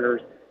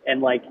parameters.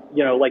 And, like,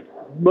 like,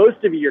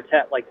 most of your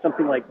test, like,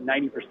 something like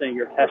 90% of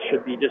your tests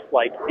should be just,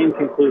 like,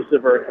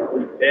 inconclusive or a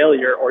complete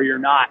failure, or you're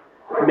not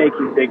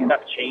making big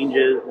enough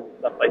changes and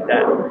stuff like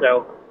that.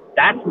 So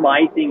that's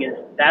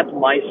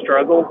my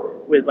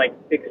struggle with, like,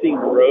 fixing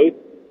growth,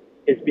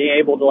 is being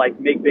able to, like,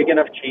 make big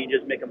enough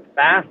changes, make them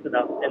fast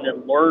enough, and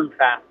then learn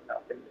fast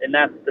enough. And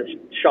that's the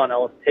Sean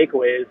Ellis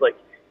takeaway, is, like,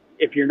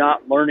 if you're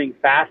not learning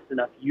fast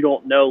enough, you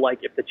don't know, like,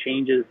 if the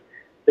changes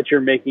that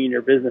you're making in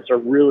your business are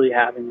really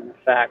having an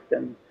effect.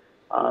 And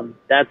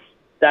that's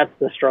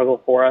the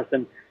struggle for us.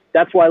 And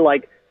that's why,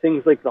 like,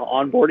 things like the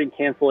onboarding,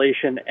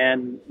 cancellation,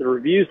 and the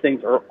reviews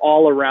things are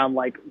all around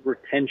like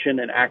retention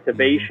and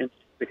activation,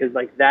 because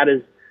like that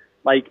is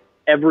like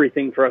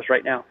everything for us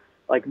right now.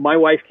 Like my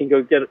wife can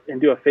go get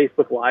and do a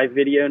Facebook Live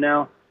video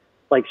now.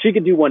 Like she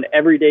could do one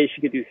every day.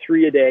 She could do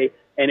 3 a day,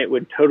 and it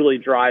would totally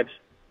drive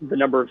the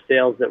number of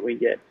sales that we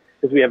get,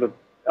 because we have a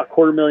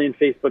 250,000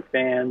 Facebook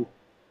fans,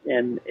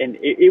 and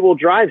it will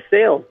drive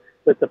sales.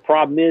 But the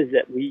problem is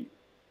that we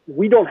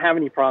don't have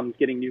any problems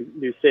getting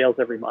new sales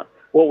every month.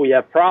 What we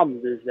have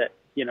problems is that,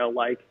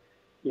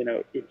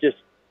 it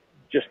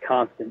just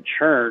constant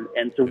churn.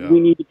 And so we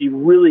need to be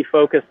really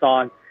focused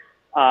on,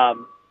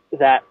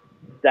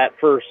 that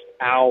first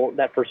hour,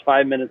 that first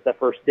 5 minutes, that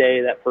first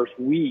day, that first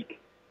week,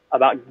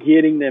 about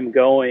getting them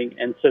going.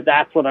 And so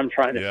that's what I'm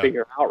trying to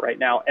figure out right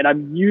now. And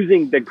I'm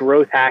using the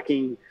growth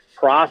hacking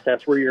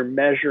process where you're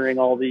measuring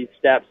all these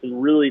steps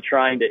and really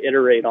trying to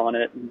iterate on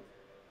it. And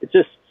it's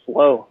just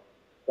slow.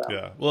 So.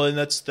 Yeah. Well, and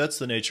that's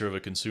the nature of a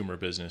consumer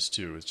business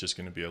too. It's just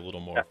going to be a little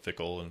more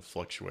fickle and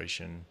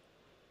fluctuation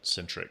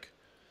centric.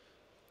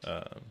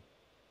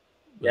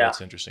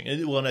 That's interesting.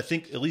 And I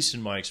think, at least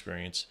in my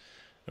experience,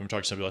 I'm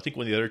talking to some people, I think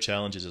one of the other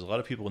challenges is a lot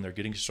of people, when they're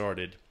getting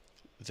started,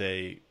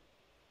 they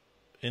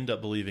end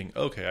up believing,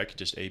 okay, I could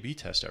just A/B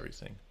test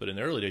everything. But in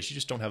the early days, you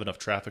just don't have enough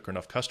traffic or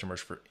enough customers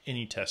for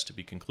any test to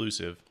be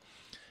conclusive.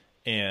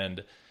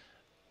 And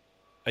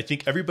I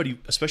think everybody,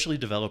 especially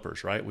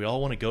developers, right? We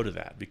all want to go to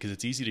that because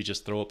it's easy to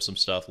just throw up some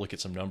stuff, look at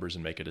some numbers,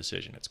 and make a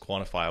decision. It's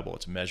quantifiable,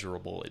 it's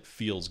measurable, it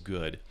feels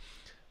good.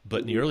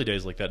 But in the early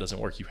days, like, that doesn't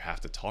work. You have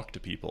to talk to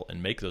people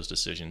and make those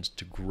decisions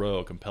to grow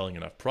a compelling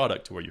enough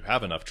product to where you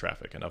have enough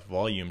traffic, enough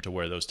volume to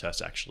where those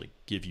tests actually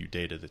give you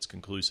data that's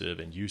conclusive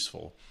and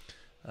useful.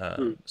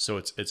 So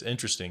it's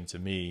interesting to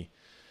me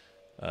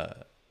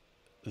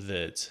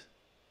that,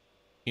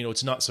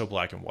 it's not so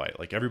black and white.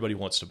 Like, everybody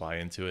wants to buy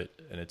into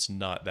it, and it's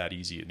not that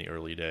easy in the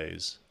early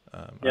days.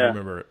 I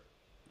remember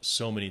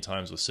so many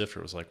times with Sifter,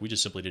 it was like, we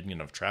just simply didn't get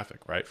enough traffic,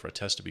 right? For a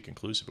test to be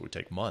conclusive, it would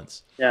take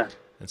months. Yeah.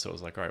 And so it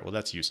was like, all right, well,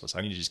 that's useless.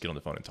 I need to just get on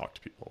the phone and talk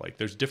to people. Like,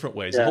 there's different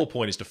ways. The whole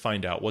point is to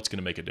find out what's going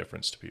to make a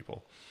difference to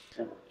people.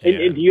 And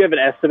do you have an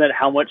estimate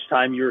how much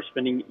time you were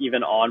spending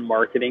even on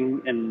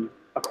marketing and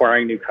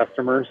acquiring new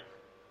customers?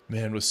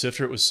 Man, with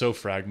Sifter, it was so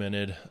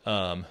fragmented.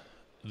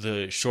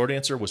 The short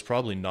answer was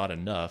probably not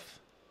enough,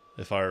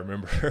 if I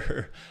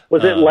remember.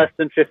 Was it less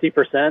than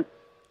 50%?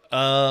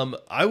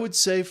 I would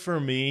say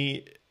for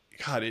me,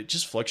 God, it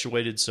just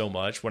fluctuated so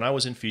much. When I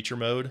was in feature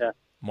mode,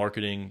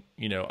 marketing,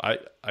 I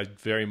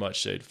very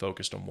much stayed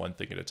focused on one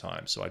thing at a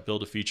time. So I'd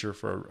build a feature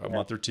for a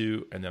month or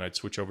two, and then I'd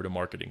switch over to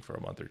marketing for a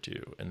month or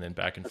two, and then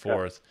back and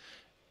forth.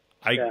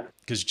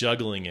 Because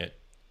juggling it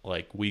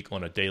like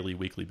on a daily,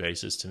 weekly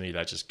basis, to me,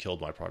 that just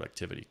killed my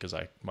productivity, because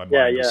my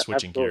mind was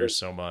switching gears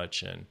so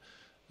much. And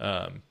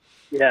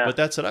but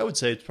that said, I would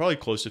say it's probably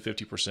close to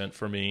 50%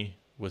 for me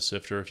with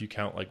Sifter, if you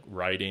count like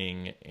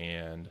writing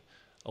and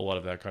a lot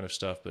of that kind of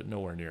stuff, but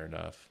nowhere near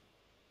enough.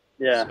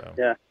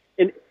 And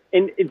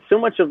it's so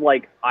much of,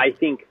 like, I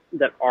think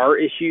that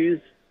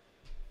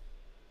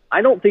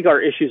I don't think our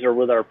issues are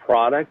with our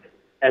product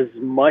as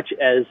much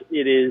as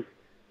it is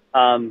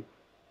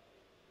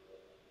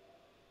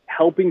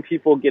helping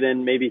people get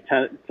in maybe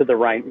to the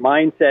right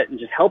mindset, and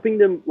just helping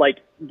them,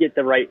 like, get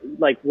the right,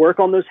 like, work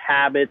on those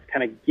habits,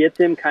 kind of get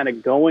them kind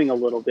of going a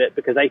little bit,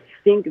 because I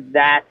think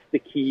that's the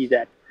key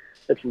that's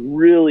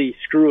really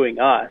screwing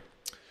us.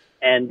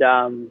 And,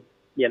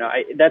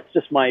 that's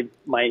just my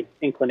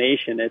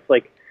inclination. It's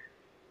like,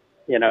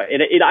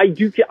 I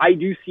do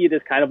see it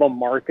as kind of a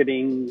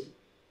marketing,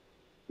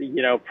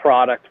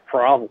 product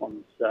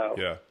problem.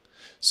 So,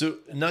 So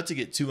not to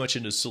get too much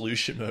into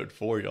solution mode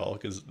for y'all,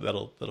 because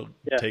that'll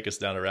take us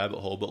down a rabbit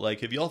hole. But,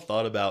 like, have y'all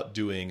thought about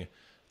doing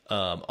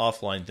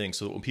offline things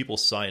so that when people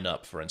sign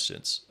up, for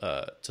instance,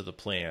 to the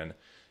plan,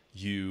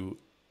 you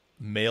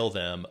mail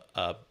them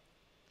a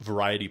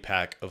variety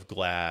pack of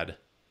Glad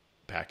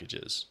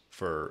packages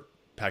for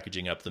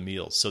packaging up the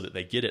meals, so that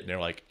they get it and they're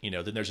like,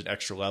 then there's an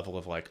extra level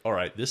of, like, all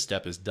right, this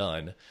step is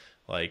done.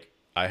 Like,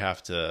 I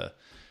have to,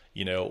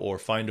 or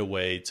find a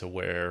way to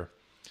where,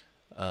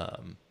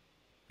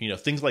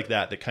 things like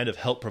that kind of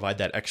help provide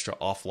that extra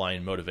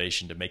offline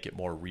motivation to make it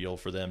more real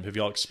for them. Have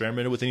y'all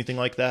experimented with anything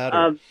like that?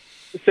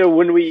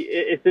 So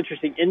it's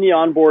interesting in the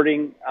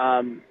onboarding,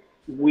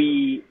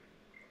 the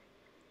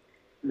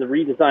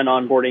redesign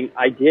onboarding,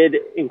 I did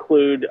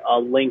include a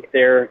link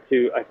there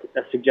to a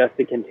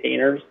suggested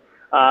containers.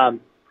 At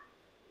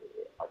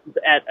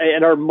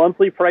our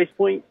monthly price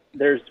point,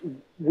 it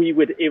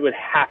would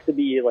have to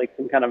be like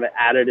some kind of an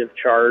additive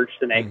charge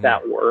to make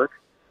that work.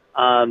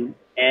 And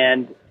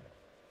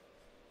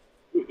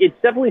it's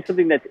definitely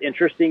something that's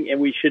interesting, and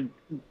we should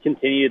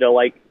continue to,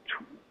 like,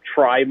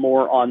 try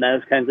more on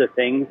those kinds of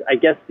things. I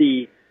guess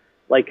it's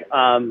like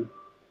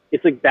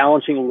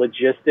balancing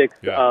logistics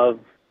of,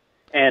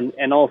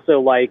 and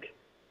also, like,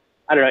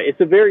 I don't know,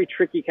 it's a very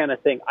tricky kind of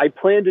thing. I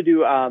plan to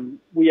do,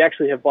 we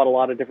actually have bought a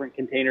lot of different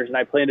containers, and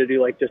I plan to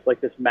do, like, just like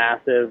this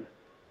massive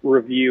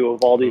review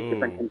of all these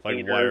different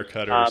containers. Like wire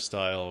cutter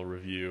style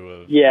review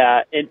of.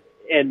 Yeah.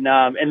 and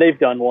they've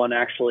done one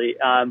actually,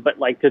 but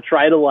like to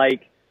try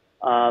to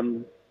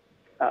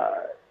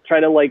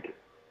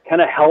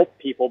kind of help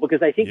people,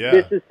 because I think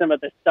this is some of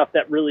the stuff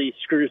that really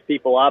screws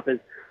people up, is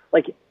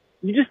like,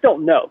 you just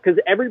don't know, because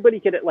everybody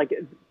could, like,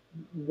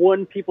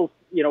 some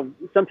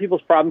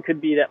people's problem could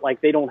be that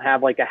like they don't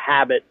have like a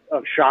habit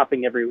of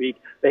shopping every week.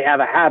 They have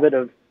a habit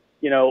of,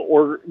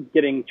 or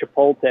getting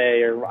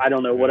Chipotle or I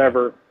don't know,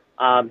 whatever.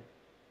 Or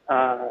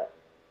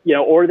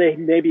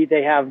maybe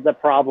they have the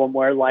problem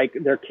where like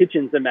their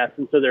kitchen's a mess,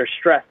 and so they're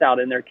stressed out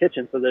in their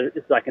kitchen. So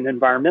it's like an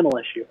environmental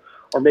issue.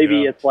 Or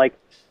maybe it's like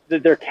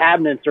their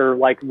cabinets are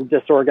like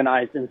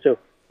disorganized, and so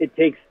it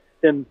takes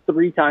them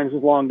 3 times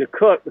as long to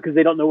cook because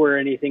they don't know where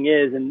anything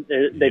is, and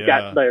they've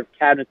got their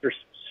cabinets are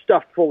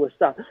stuffed full of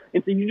stuff.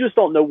 And so you just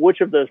don't know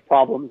which of those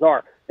problems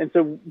are. And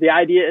so the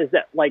idea is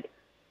that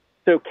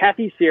so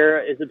Kathy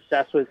Sierra is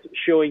obsessed with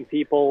showing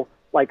people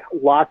like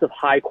lots of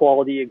high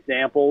quality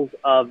examples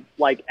of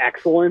like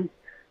excellence.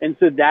 And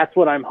so that's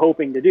what I'm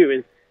hoping to do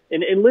is,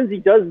 and Lindsay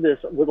does this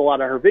with a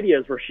lot of her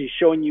videos where she's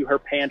showing you her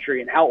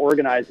pantry and how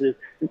organized it is.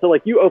 And so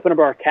like you open up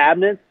our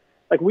cabinets,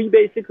 like we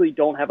basically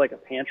don't have like a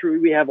pantry.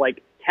 We have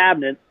like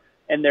cabinets,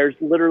 and there's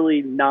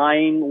literally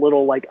 9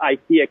 little like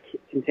IKEA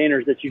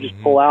containers that you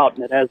just pull out,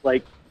 and it has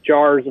like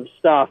jars of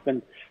stuff.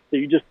 And so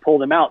you just pull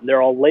them out and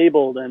they're all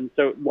labeled. And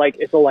so like,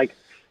 it's like,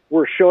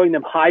 we're showing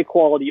them high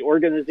quality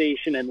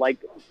organization and like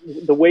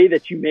the way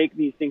that you make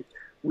these things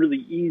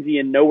really easy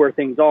and know where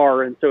things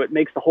are. And so it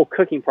makes the whole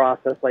cooking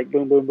process like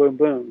boom, boom, boom,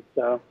 boom.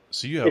 So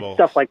you have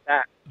stuff like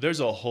that. There's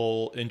a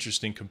whole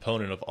interesting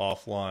component of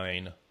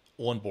offline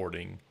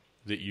onboarding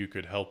that you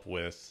could help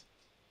with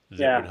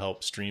that would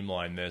help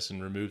streamline this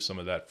and remove some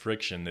of that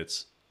friction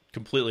that's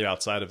completely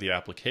outside of the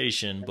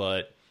application,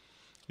 but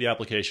the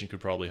application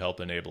could probably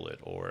help enable it,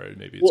 or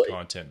maybe it's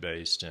content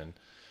based. And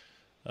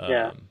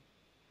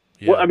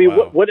well, I mean,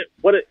 what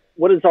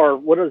is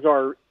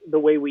our the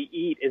way we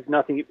eat is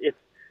nothing. It's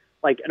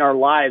like in our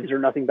lives are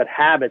nothing but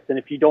habits. And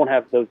if you don't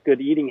have those good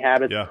eating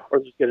habits or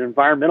those good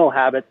environmental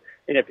habits,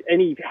 and if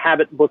any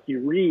habit book you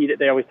read,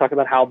 they always talk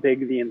about how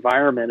big the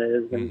environment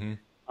is. And,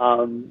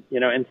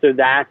 and so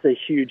that's a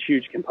huge,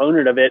 huge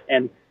component of it.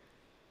 And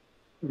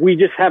we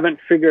just haven't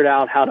figured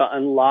out how to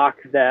unlock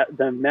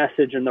the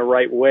message in the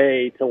right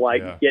way to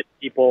like get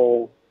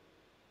people,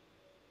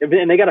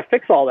 and they got to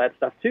fix all that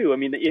stuff too. I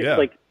mean, it's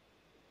like,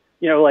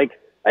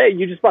 hey,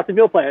 you just bought the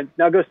meal plan.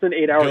 Now go spend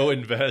 8 hours. Go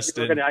invest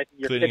in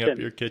cleaning up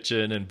your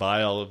kitchen and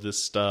buy all of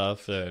this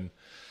stuff. And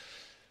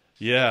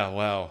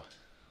wow.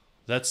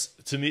 That's,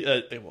 to me,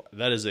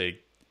 that is a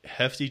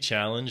hefty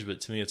challenge,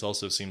 but to me, it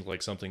also seems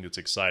like something that's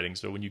exciting.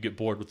 So when you get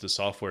bored with the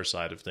software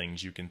side of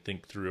things, you can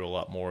think through a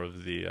lot more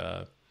of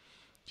the,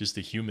 just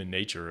the human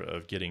nature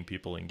of getting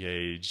people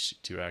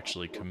engaged to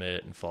actually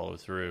commit and follow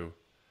through.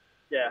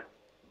 Yeah.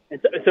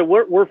 And so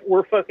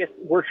we're focused,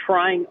 we're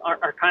trying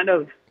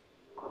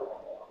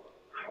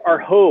our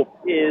hope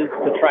is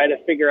to try to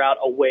figure out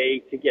a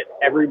way to get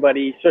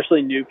everybody,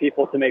 especially new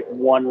people, to make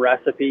one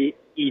recipe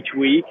each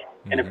week.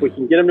 And if we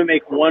can get them to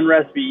make one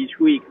recipe each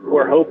week,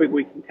 we're hoping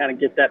we can kind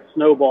of get that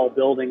snowball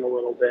building a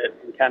little bit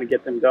and kind of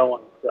get them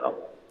going. So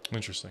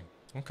interesting.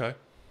 Okay.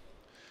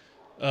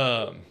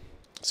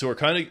 So we're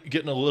kind of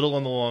getting a little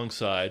on the long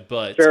side,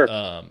 but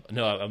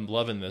no, I'm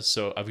loving this.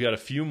 So I've got a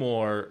few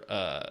more.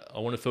 I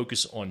want to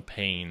focus on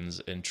pains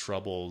and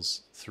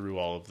troubles through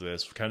all of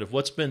this. Kind of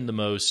what's been the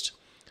most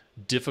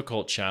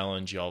difficult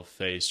challenge y'all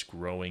faced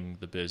growing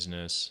the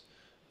business,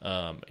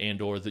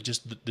 and or the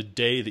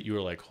day that you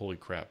were like, holy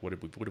crap, what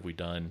have we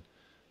done?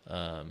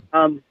 To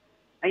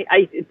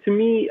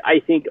me, I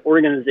think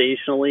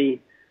organizationally,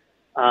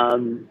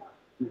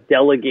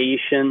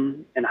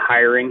 delegation and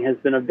hiring has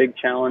been a big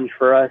challenge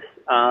for us.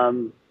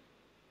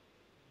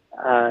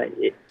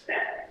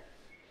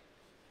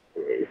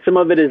 Some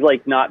of it is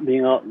like not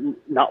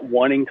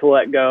wanting to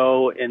let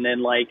go, and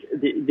then like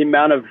the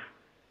amount of,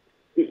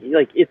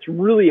 like, it's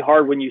really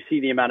hard when you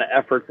see the amount of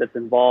effort that's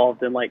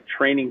involved in like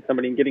training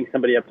somebody and getting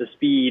somebody up to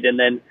speed. And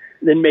then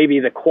maybe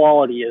the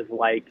quality is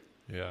like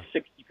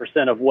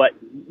 60% of what,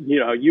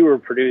 you were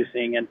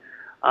producing. And,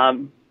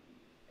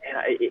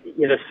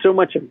 so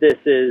much of this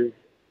is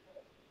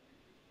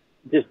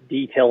just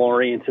detail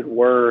oriented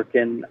work.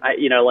 And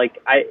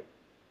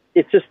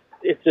it's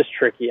just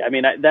tricky. I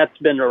mean, that's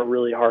been a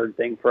really hard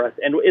thing for us.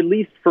 And at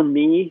least for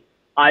me,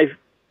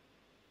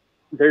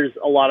 there's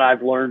a lot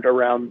I've learned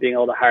around being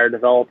able to hire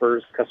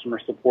developers, customer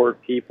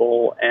support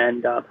people,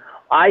 and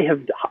I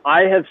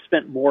have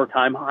spent more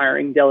time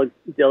hiring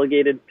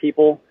delegated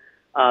people,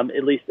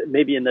 at least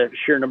maybe in the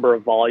sheer number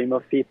of volume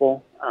of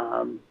people,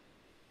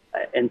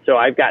 and so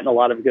I've gotten a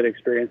lot of good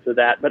experience with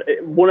that. But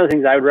one of the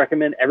things I would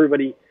recommend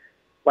everybody,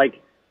 like,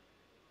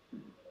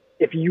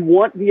 if you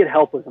want to get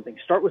help with something,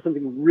 start with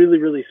something really,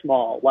 really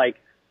small. Like,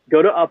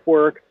 go to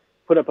Upwork,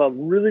 put up a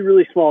really,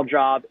 really small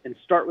job, and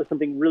start with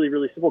something really,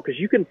 really simple, because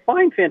you can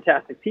find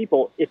fantastic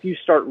people if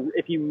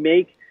you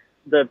make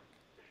the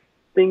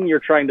thing you're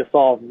trying to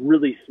solve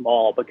really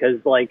small.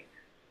 Because like,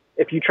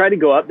 if you try to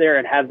go up there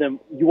and have them,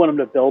 you want them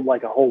to build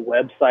like a whole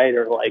website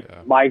or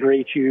like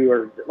migrate you,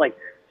 or like,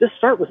 just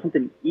start with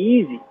something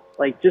easy.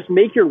 Like, just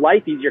make your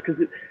life easier,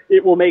 because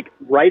it will make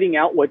writing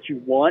out what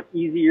you want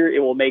easier. It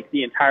will make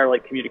the entire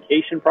like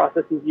communication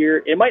process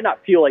easier. It might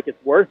not feel like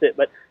it's worth it,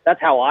 but that's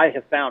how I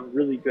have found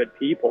really good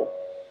people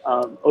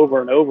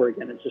over and over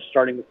again. It's just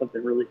starting with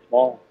something really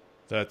small.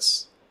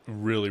 That's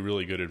really,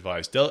 really good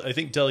advice. I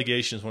think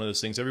delegation is one of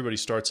those things. Everybody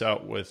starts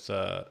out with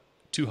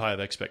too high of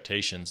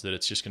expectations that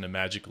it's just going to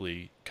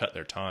magically cut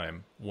their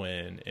time,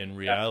 when in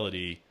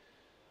reality,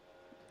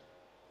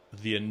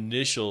 the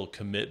initial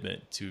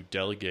commitment to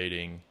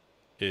delegating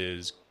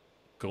is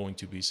going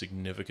to be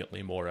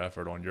significantly more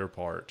effort on your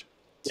part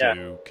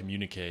to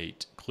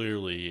communicate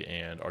clearly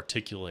and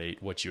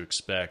articulate what you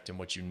expect and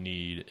what you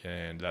need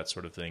and that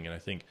sort of thing. And I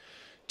think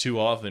too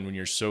often when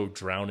you're so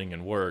drowning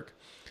in work,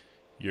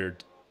 I'm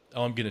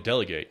going to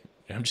delegate.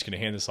 I'm just going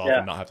to hand this off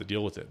and not have to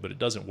deal with it. But it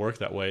doesn't work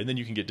that way. And then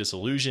you can get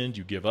disillusioned.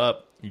 You give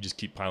up. You just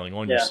keep piling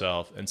on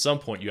yourself. At some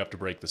point, you have to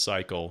break the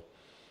cycle.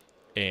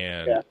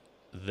 And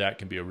that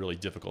can be a really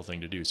difficult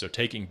thing to do. So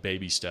taking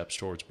baby steps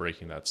towards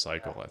breaking that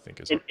cycle, I think,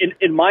 is...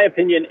 In my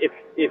opinion, if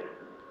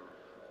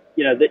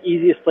the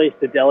easiest place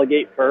to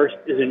delegate first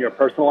is in your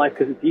personal life,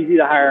 because it's easy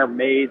to hire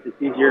maids.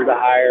 It's easier to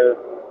hire,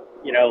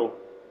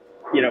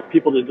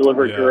 people to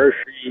deliver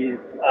groceries,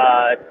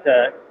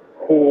 to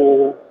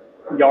pool,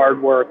 yard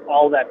work,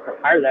 all that stuff.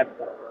 Hire that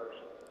stuff first.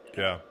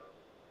 Yeah.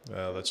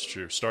 That's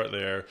true. Start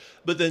there.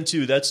 But then,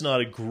 too, that's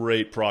not a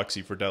great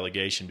proxy for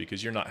delegation,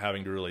 because you're not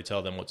having to really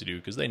tell them what to do,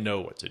 because they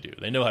know what to do.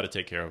 They know how to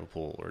take care of a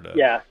pool or to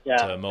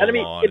mow a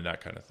lawn and that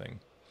kind of thing.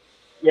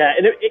 Yeah,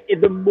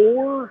 and the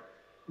more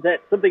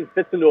that something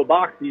fits into a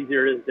box, the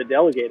easier it is to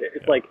delegate it.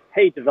 It's like,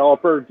 hey,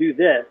 developer, do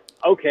this.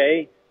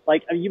 Okay.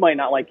 Like, I mean, you might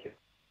not like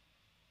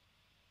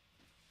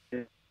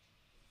it,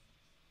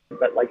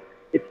 but like,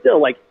 it's still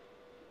like,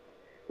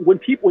 when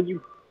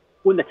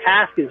the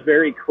task is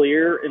very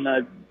clear and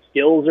the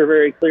skills are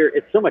very clear,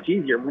 it's so much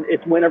easier.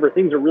 It's whenever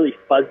things are really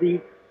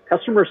fuzzy.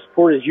 Customer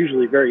support is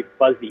usually very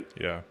fuzzy.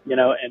 Yeah.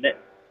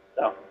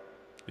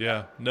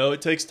 Yeah. No,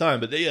 it takes time.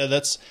 But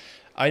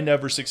I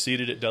never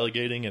succeeded at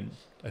delegating, and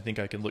I think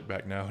I can look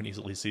back now and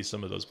easily see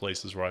some of those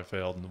places where I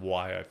failed and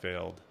why I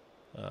failed.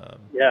 But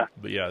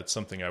yeah, it's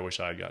something I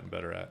wish I had gotten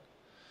better at.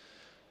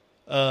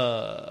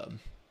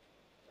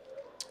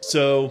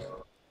 So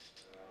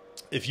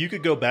if you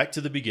could go back to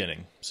the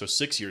beginning, so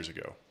 6 years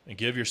ago, and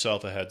give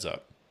yourself a heads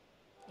up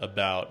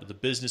about the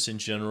business in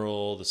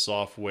general, the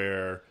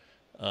software.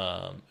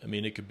 I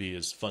mean, it could be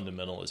as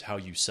fundamental as how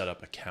you set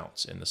up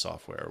accounts in the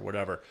software or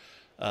whatever,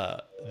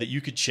 that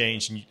you could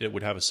change and it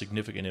would have a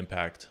significant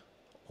impact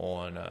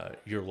on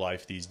your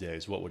life these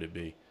days. What would it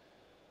be?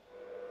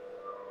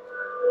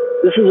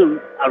 This is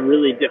a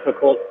really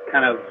difficult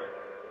kind of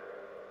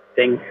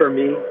thing for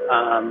me.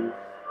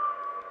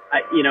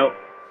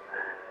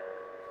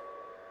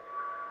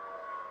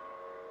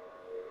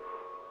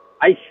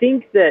 I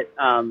think that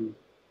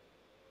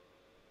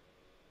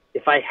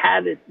if I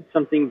had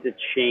something to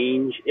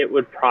change, it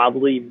would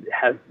probably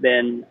have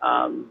been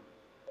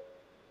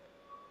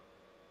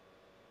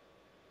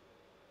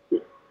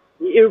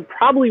it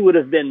probably would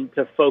have been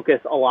to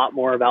focus a lot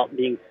more about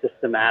being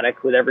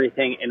systematic with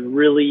everything and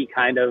really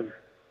kind of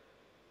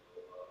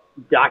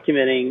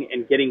documenting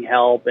and getting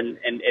help and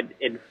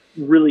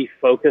really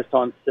focused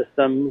on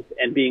systems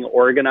and being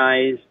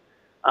organized.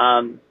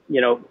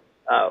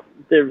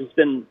 There's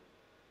been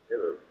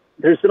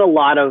a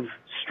lot of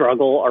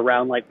struggle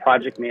around like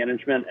project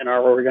management in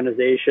our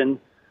organization.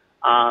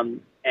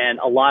 And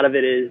a lot of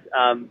it is,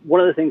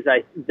 one of the things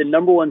the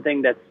number one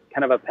thing that's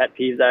kind of a pet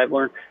peeve that I've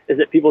learned is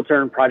that people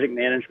turn project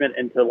management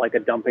into like a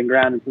dumping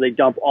ground. And so they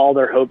dump all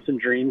their hopes and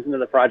dreams into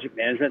the project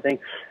management thing.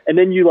 And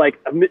then you like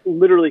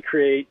literally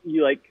create,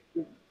 I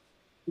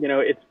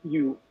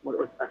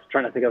was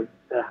trying to think of,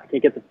 I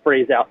can't get the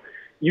phrase out.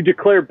 You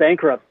declare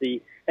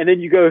bankruptcy. And then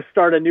you go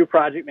start a new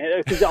project,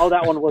 because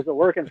that one wasn't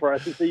working for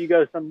us. And so you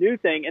go some new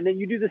thing, and then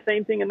you do the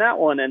same thing in that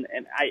one. In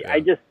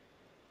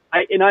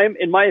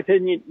my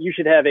opinion, you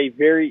should have a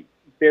very,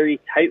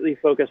 very tightly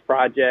focused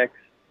projects,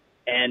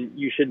 and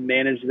you should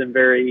manage them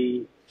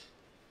very,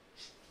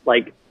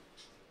 like,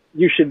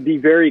 you should be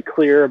very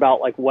clear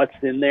about like what's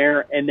in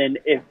there. And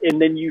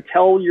then you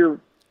tell your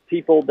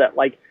people that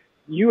like,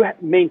 you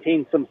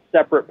maintain some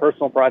separate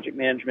personal project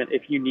management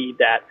if you need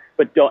that,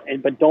 but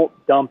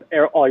don't dump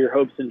all your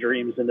hopes and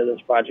dreams into this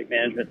project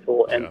management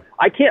tool. And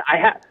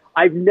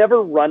I've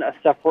never run a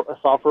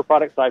software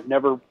product, so I've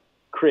never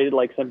created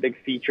like some big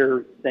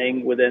feature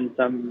thing within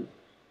some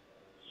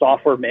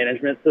software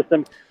management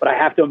system. But I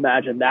have to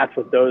imagine that's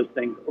what those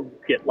things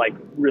get like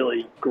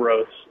really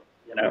gross,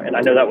 And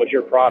I know that was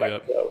your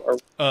product.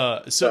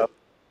 Yep. So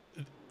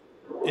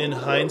in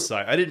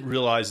hindsight, I didn't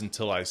realize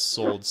until I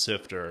sold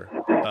Sifter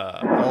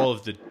all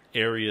of the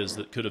areas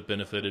that could have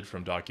benefited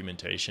from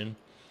documentation.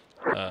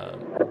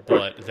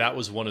 But that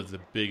was one of the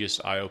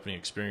biggest eye-opening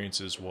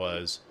experiences.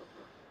 Was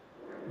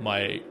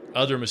my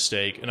other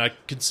mistake, and I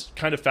could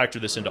kind of factor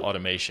this into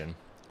automation,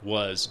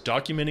 was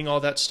documenting all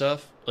that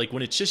stuff. Like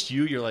when it's just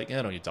you're like,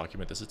 I don't need to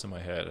document this. It's in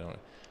my head.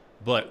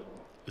 But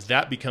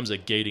that becomes a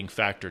gating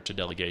factor to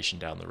delegation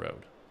down the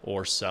road.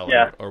 or selling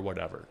Yeah. or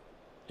whatever.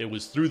 It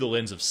was through the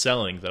lens of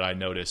selling that I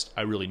noticed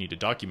I really need to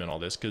document all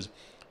this, because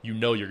you're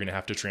going to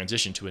have to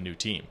transition to a new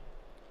team.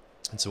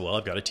 And so, well,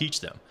 I've got to teach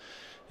them.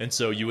 And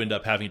so you end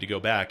up having to go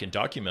back and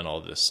document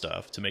all this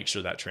stuff to make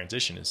sure that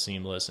transition is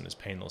seamless and as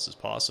painless as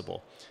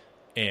possible.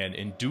 And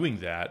in doing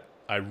that,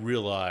 I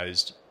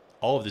realized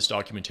all of this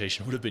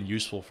documentation would have been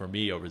useful for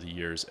me over the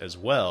years as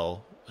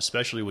well,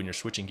 especially when you're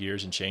switching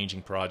gears and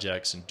changing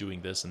projects and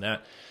doing this and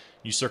that.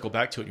 You circle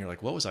back to it and you're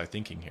like, what was I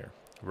thinking here?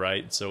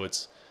 Right? So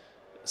it's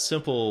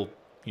simple,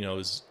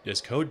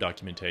 as code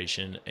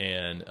documentation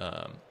and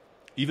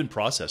even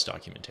process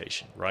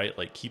documentation, right?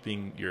 Like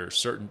keeping your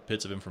certain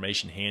bits of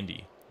information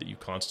handy that you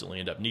constantly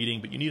end up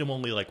needing, but you need them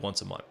only like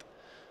once a month.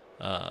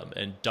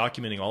 And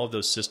documenting all of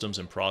those systems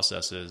and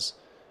processes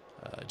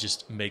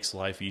just makes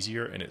life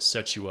easier, and it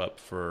sets you up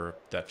for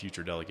that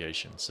future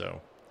delegation.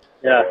 So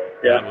Yeah.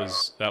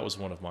 that was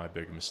one of my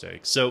big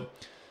mistakes. So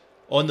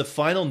on the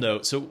final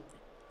note, so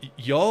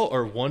y'all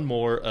are one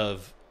more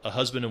of a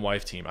husband and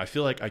wife team. I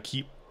feel like I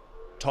keep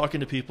talking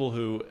to people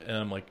who, and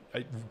I'm like,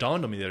 it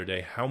dawned on me the other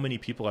day how many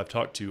people I've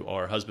talked to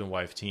are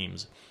husband-wife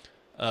teams.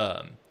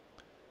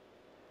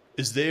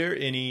 Is there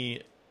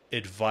any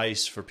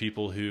advice for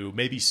people who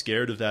may be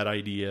scared of that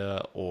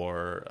idea,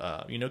 or,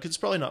 because it's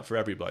probably not for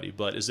everybody,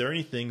 but is there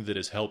anything that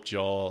has helped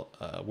y'all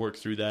work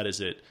through that? Is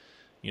it,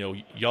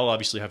 y'all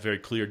obviously have very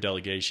clear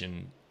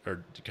delegation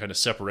or kind of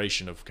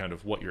separation of kind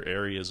of what your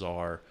areas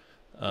are.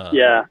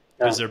 Yeah.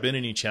 Has there been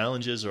any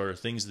challenges or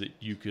things that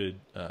you could,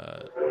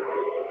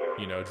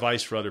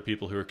 advice for other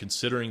people who are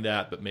considering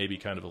that, but maybe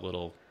kind of a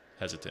little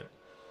hesitant?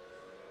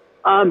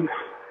 I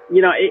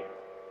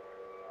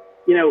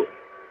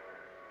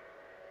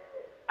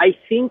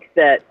think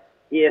that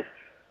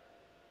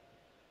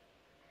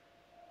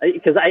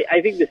because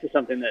I think this is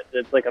something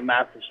that's like a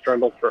massive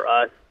struggle for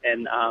us,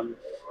 and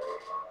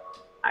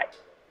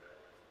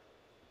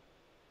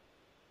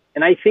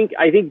I think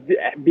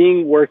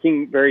being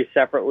working very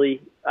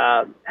separately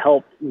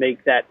helped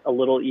make that a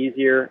little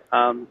easier.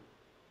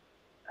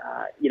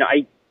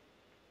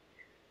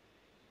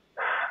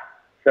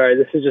 Sorry,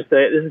 this is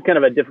kind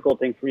of a difficult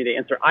thing for me to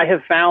answer. I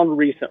have found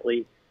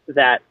recently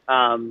that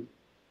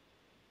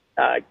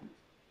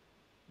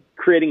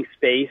creating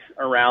space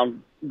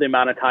around the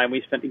amount of time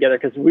we spent together,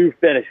 because we've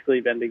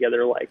basically been together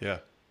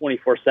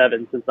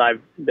 24/7 since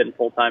I've been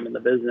full time in the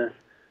business.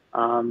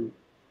 And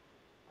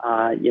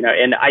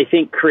I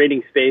think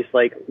creating space,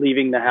 like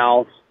leaving the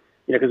house,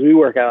 because we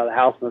work out of the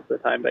house most of the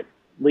time, but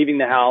leaving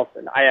the house,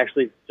 and I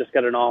actually just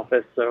got an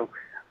office, so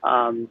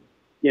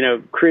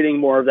creating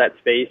more of that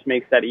space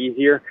makes that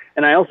easier.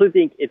 And I also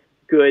think it's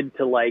good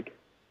to like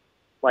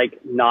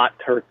not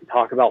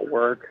talk about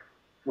work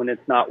when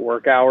it's not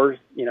work hours,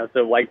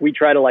 so like we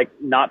try to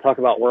not talk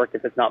about work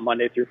if it's not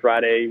Monday through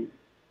Friday,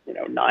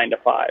 9 to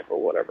 5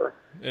 or whatever.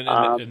 And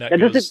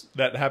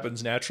that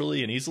happens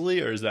naturally and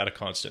easily, or is that a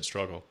constant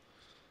struggle?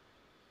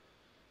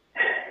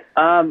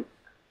 I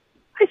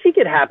think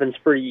it happens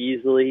pretty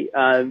easily.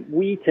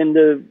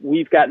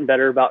 We've gotten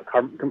better about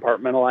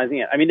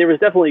compartmentalizing it. I mean, there was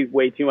definitely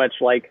way too much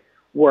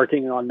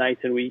working on nights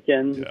and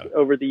weekends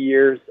over the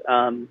years.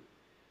 But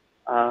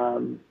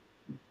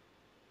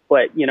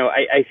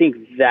I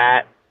think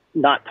that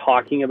not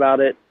talking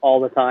about it all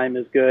the time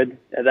is good.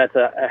 That's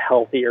a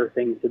healthier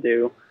thing to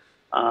do.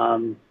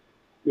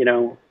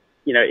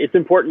 It's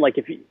important.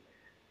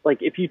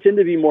 If you tend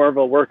to be more of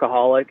a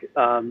workaholic,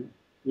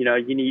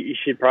 you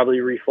should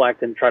probably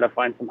reflect and try to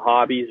find some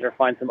hobbies or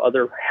find some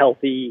other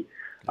healthy,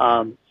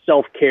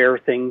 self-care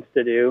things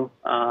to do.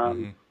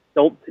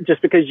 Don't,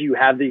 just because you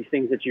have these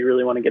things that you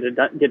really want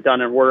to get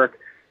done at work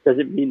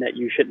doesn't mean that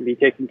you shouldn't be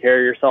taking care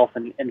of yourself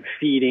and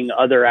feeding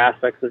other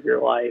aspects of your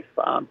life.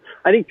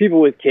 I think people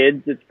with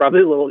kids, it's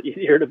probably a little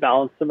easier to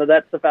balance some of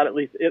that stuff out, at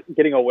least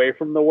getting away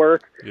from the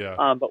work.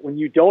 Yeah. But when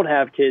you don't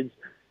have kids,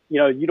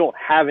 you don't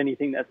have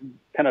anything that's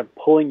kind of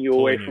pulling you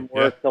away from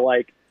work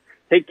to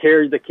take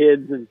care of the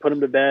kids and put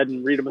them to bed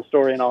and read them a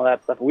story and all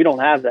that stuff. We don't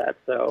have that.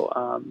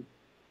 So,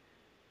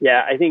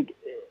 I think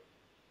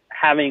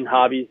having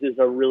hobbies is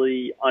a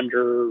really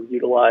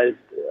underutilized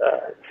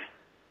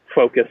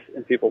focus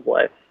in people's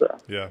lives. So.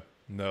 Yeah,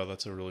 no,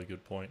 that's a really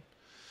good point.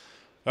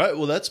 All right,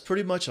 well, that's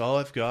pretty much all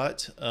I've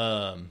got.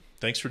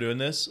 Thanks for doing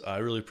this. I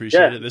really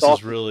appreciate it. This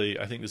is really,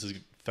 I think this is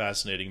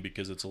fascinating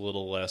because it's a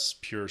little less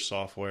pure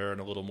software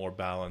and a little more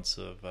balance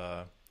of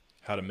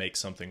how to make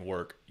something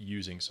work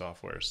using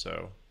software.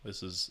 So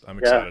I'm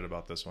excited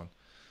about this one.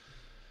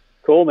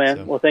 Cool, man.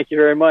 So, well, thank you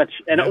very much.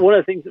 And one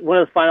of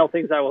the final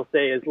things I will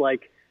say is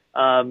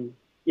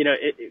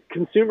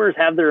consumers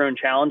have their own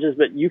challenges,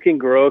 but you can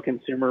grow a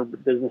consumer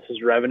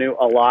business's revenue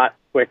a lot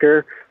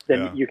quicker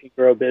than you can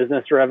grow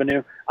business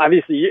revenue.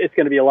 Obviously, it's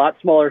going to be a lot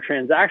smaller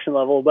transaction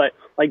level, but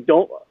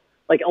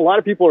a lot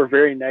of people are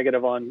very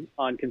negative on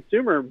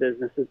consumer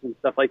businesses and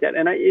stuff like that.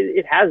 And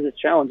it has its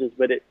challenges,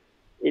 but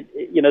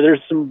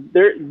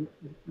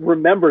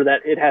remember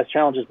that it has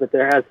challenges, but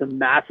there has some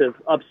massive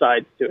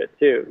upsides to it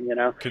too.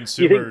 Consumers.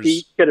 Do you think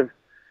Beats can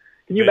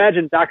you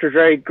imagine Dr.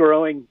 Dre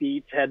growing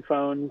Beats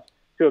headphones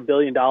to $1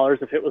 billion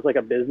if it was like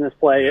a business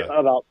play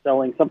about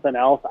selling something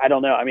else. I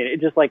don't know. I mean,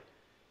 it just like,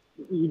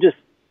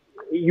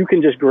 you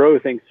can just grow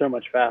things so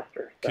much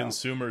faster. So.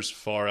 Consumers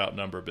far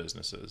outnumber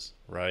businesses,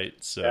 right?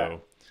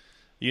 So,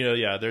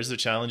 there's the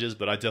challenges,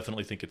 but I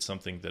definitely think it's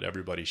something that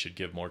everybody should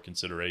give more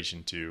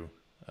consideration to.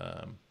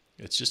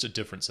 It's just a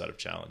different set of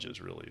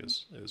challenges, really,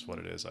 is what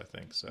it is, I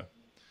think. So,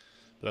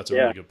 but that's a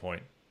really good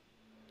point.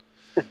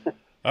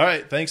 All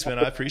right. Thanks, man.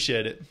 I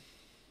appreciate it.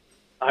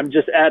 I'm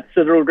just at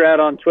Citadelgrad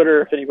on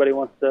Twitter if anybody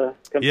wants to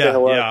come say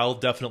hello. Yeah, I'll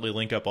definitely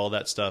link up all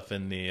that stuff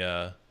in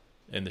the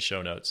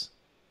show notes.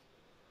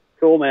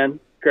 Cool, man.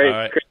 Great. All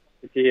right. Great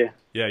to see you.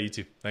 Yeah, you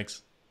too.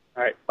 Thanks.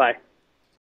 All right. Bye.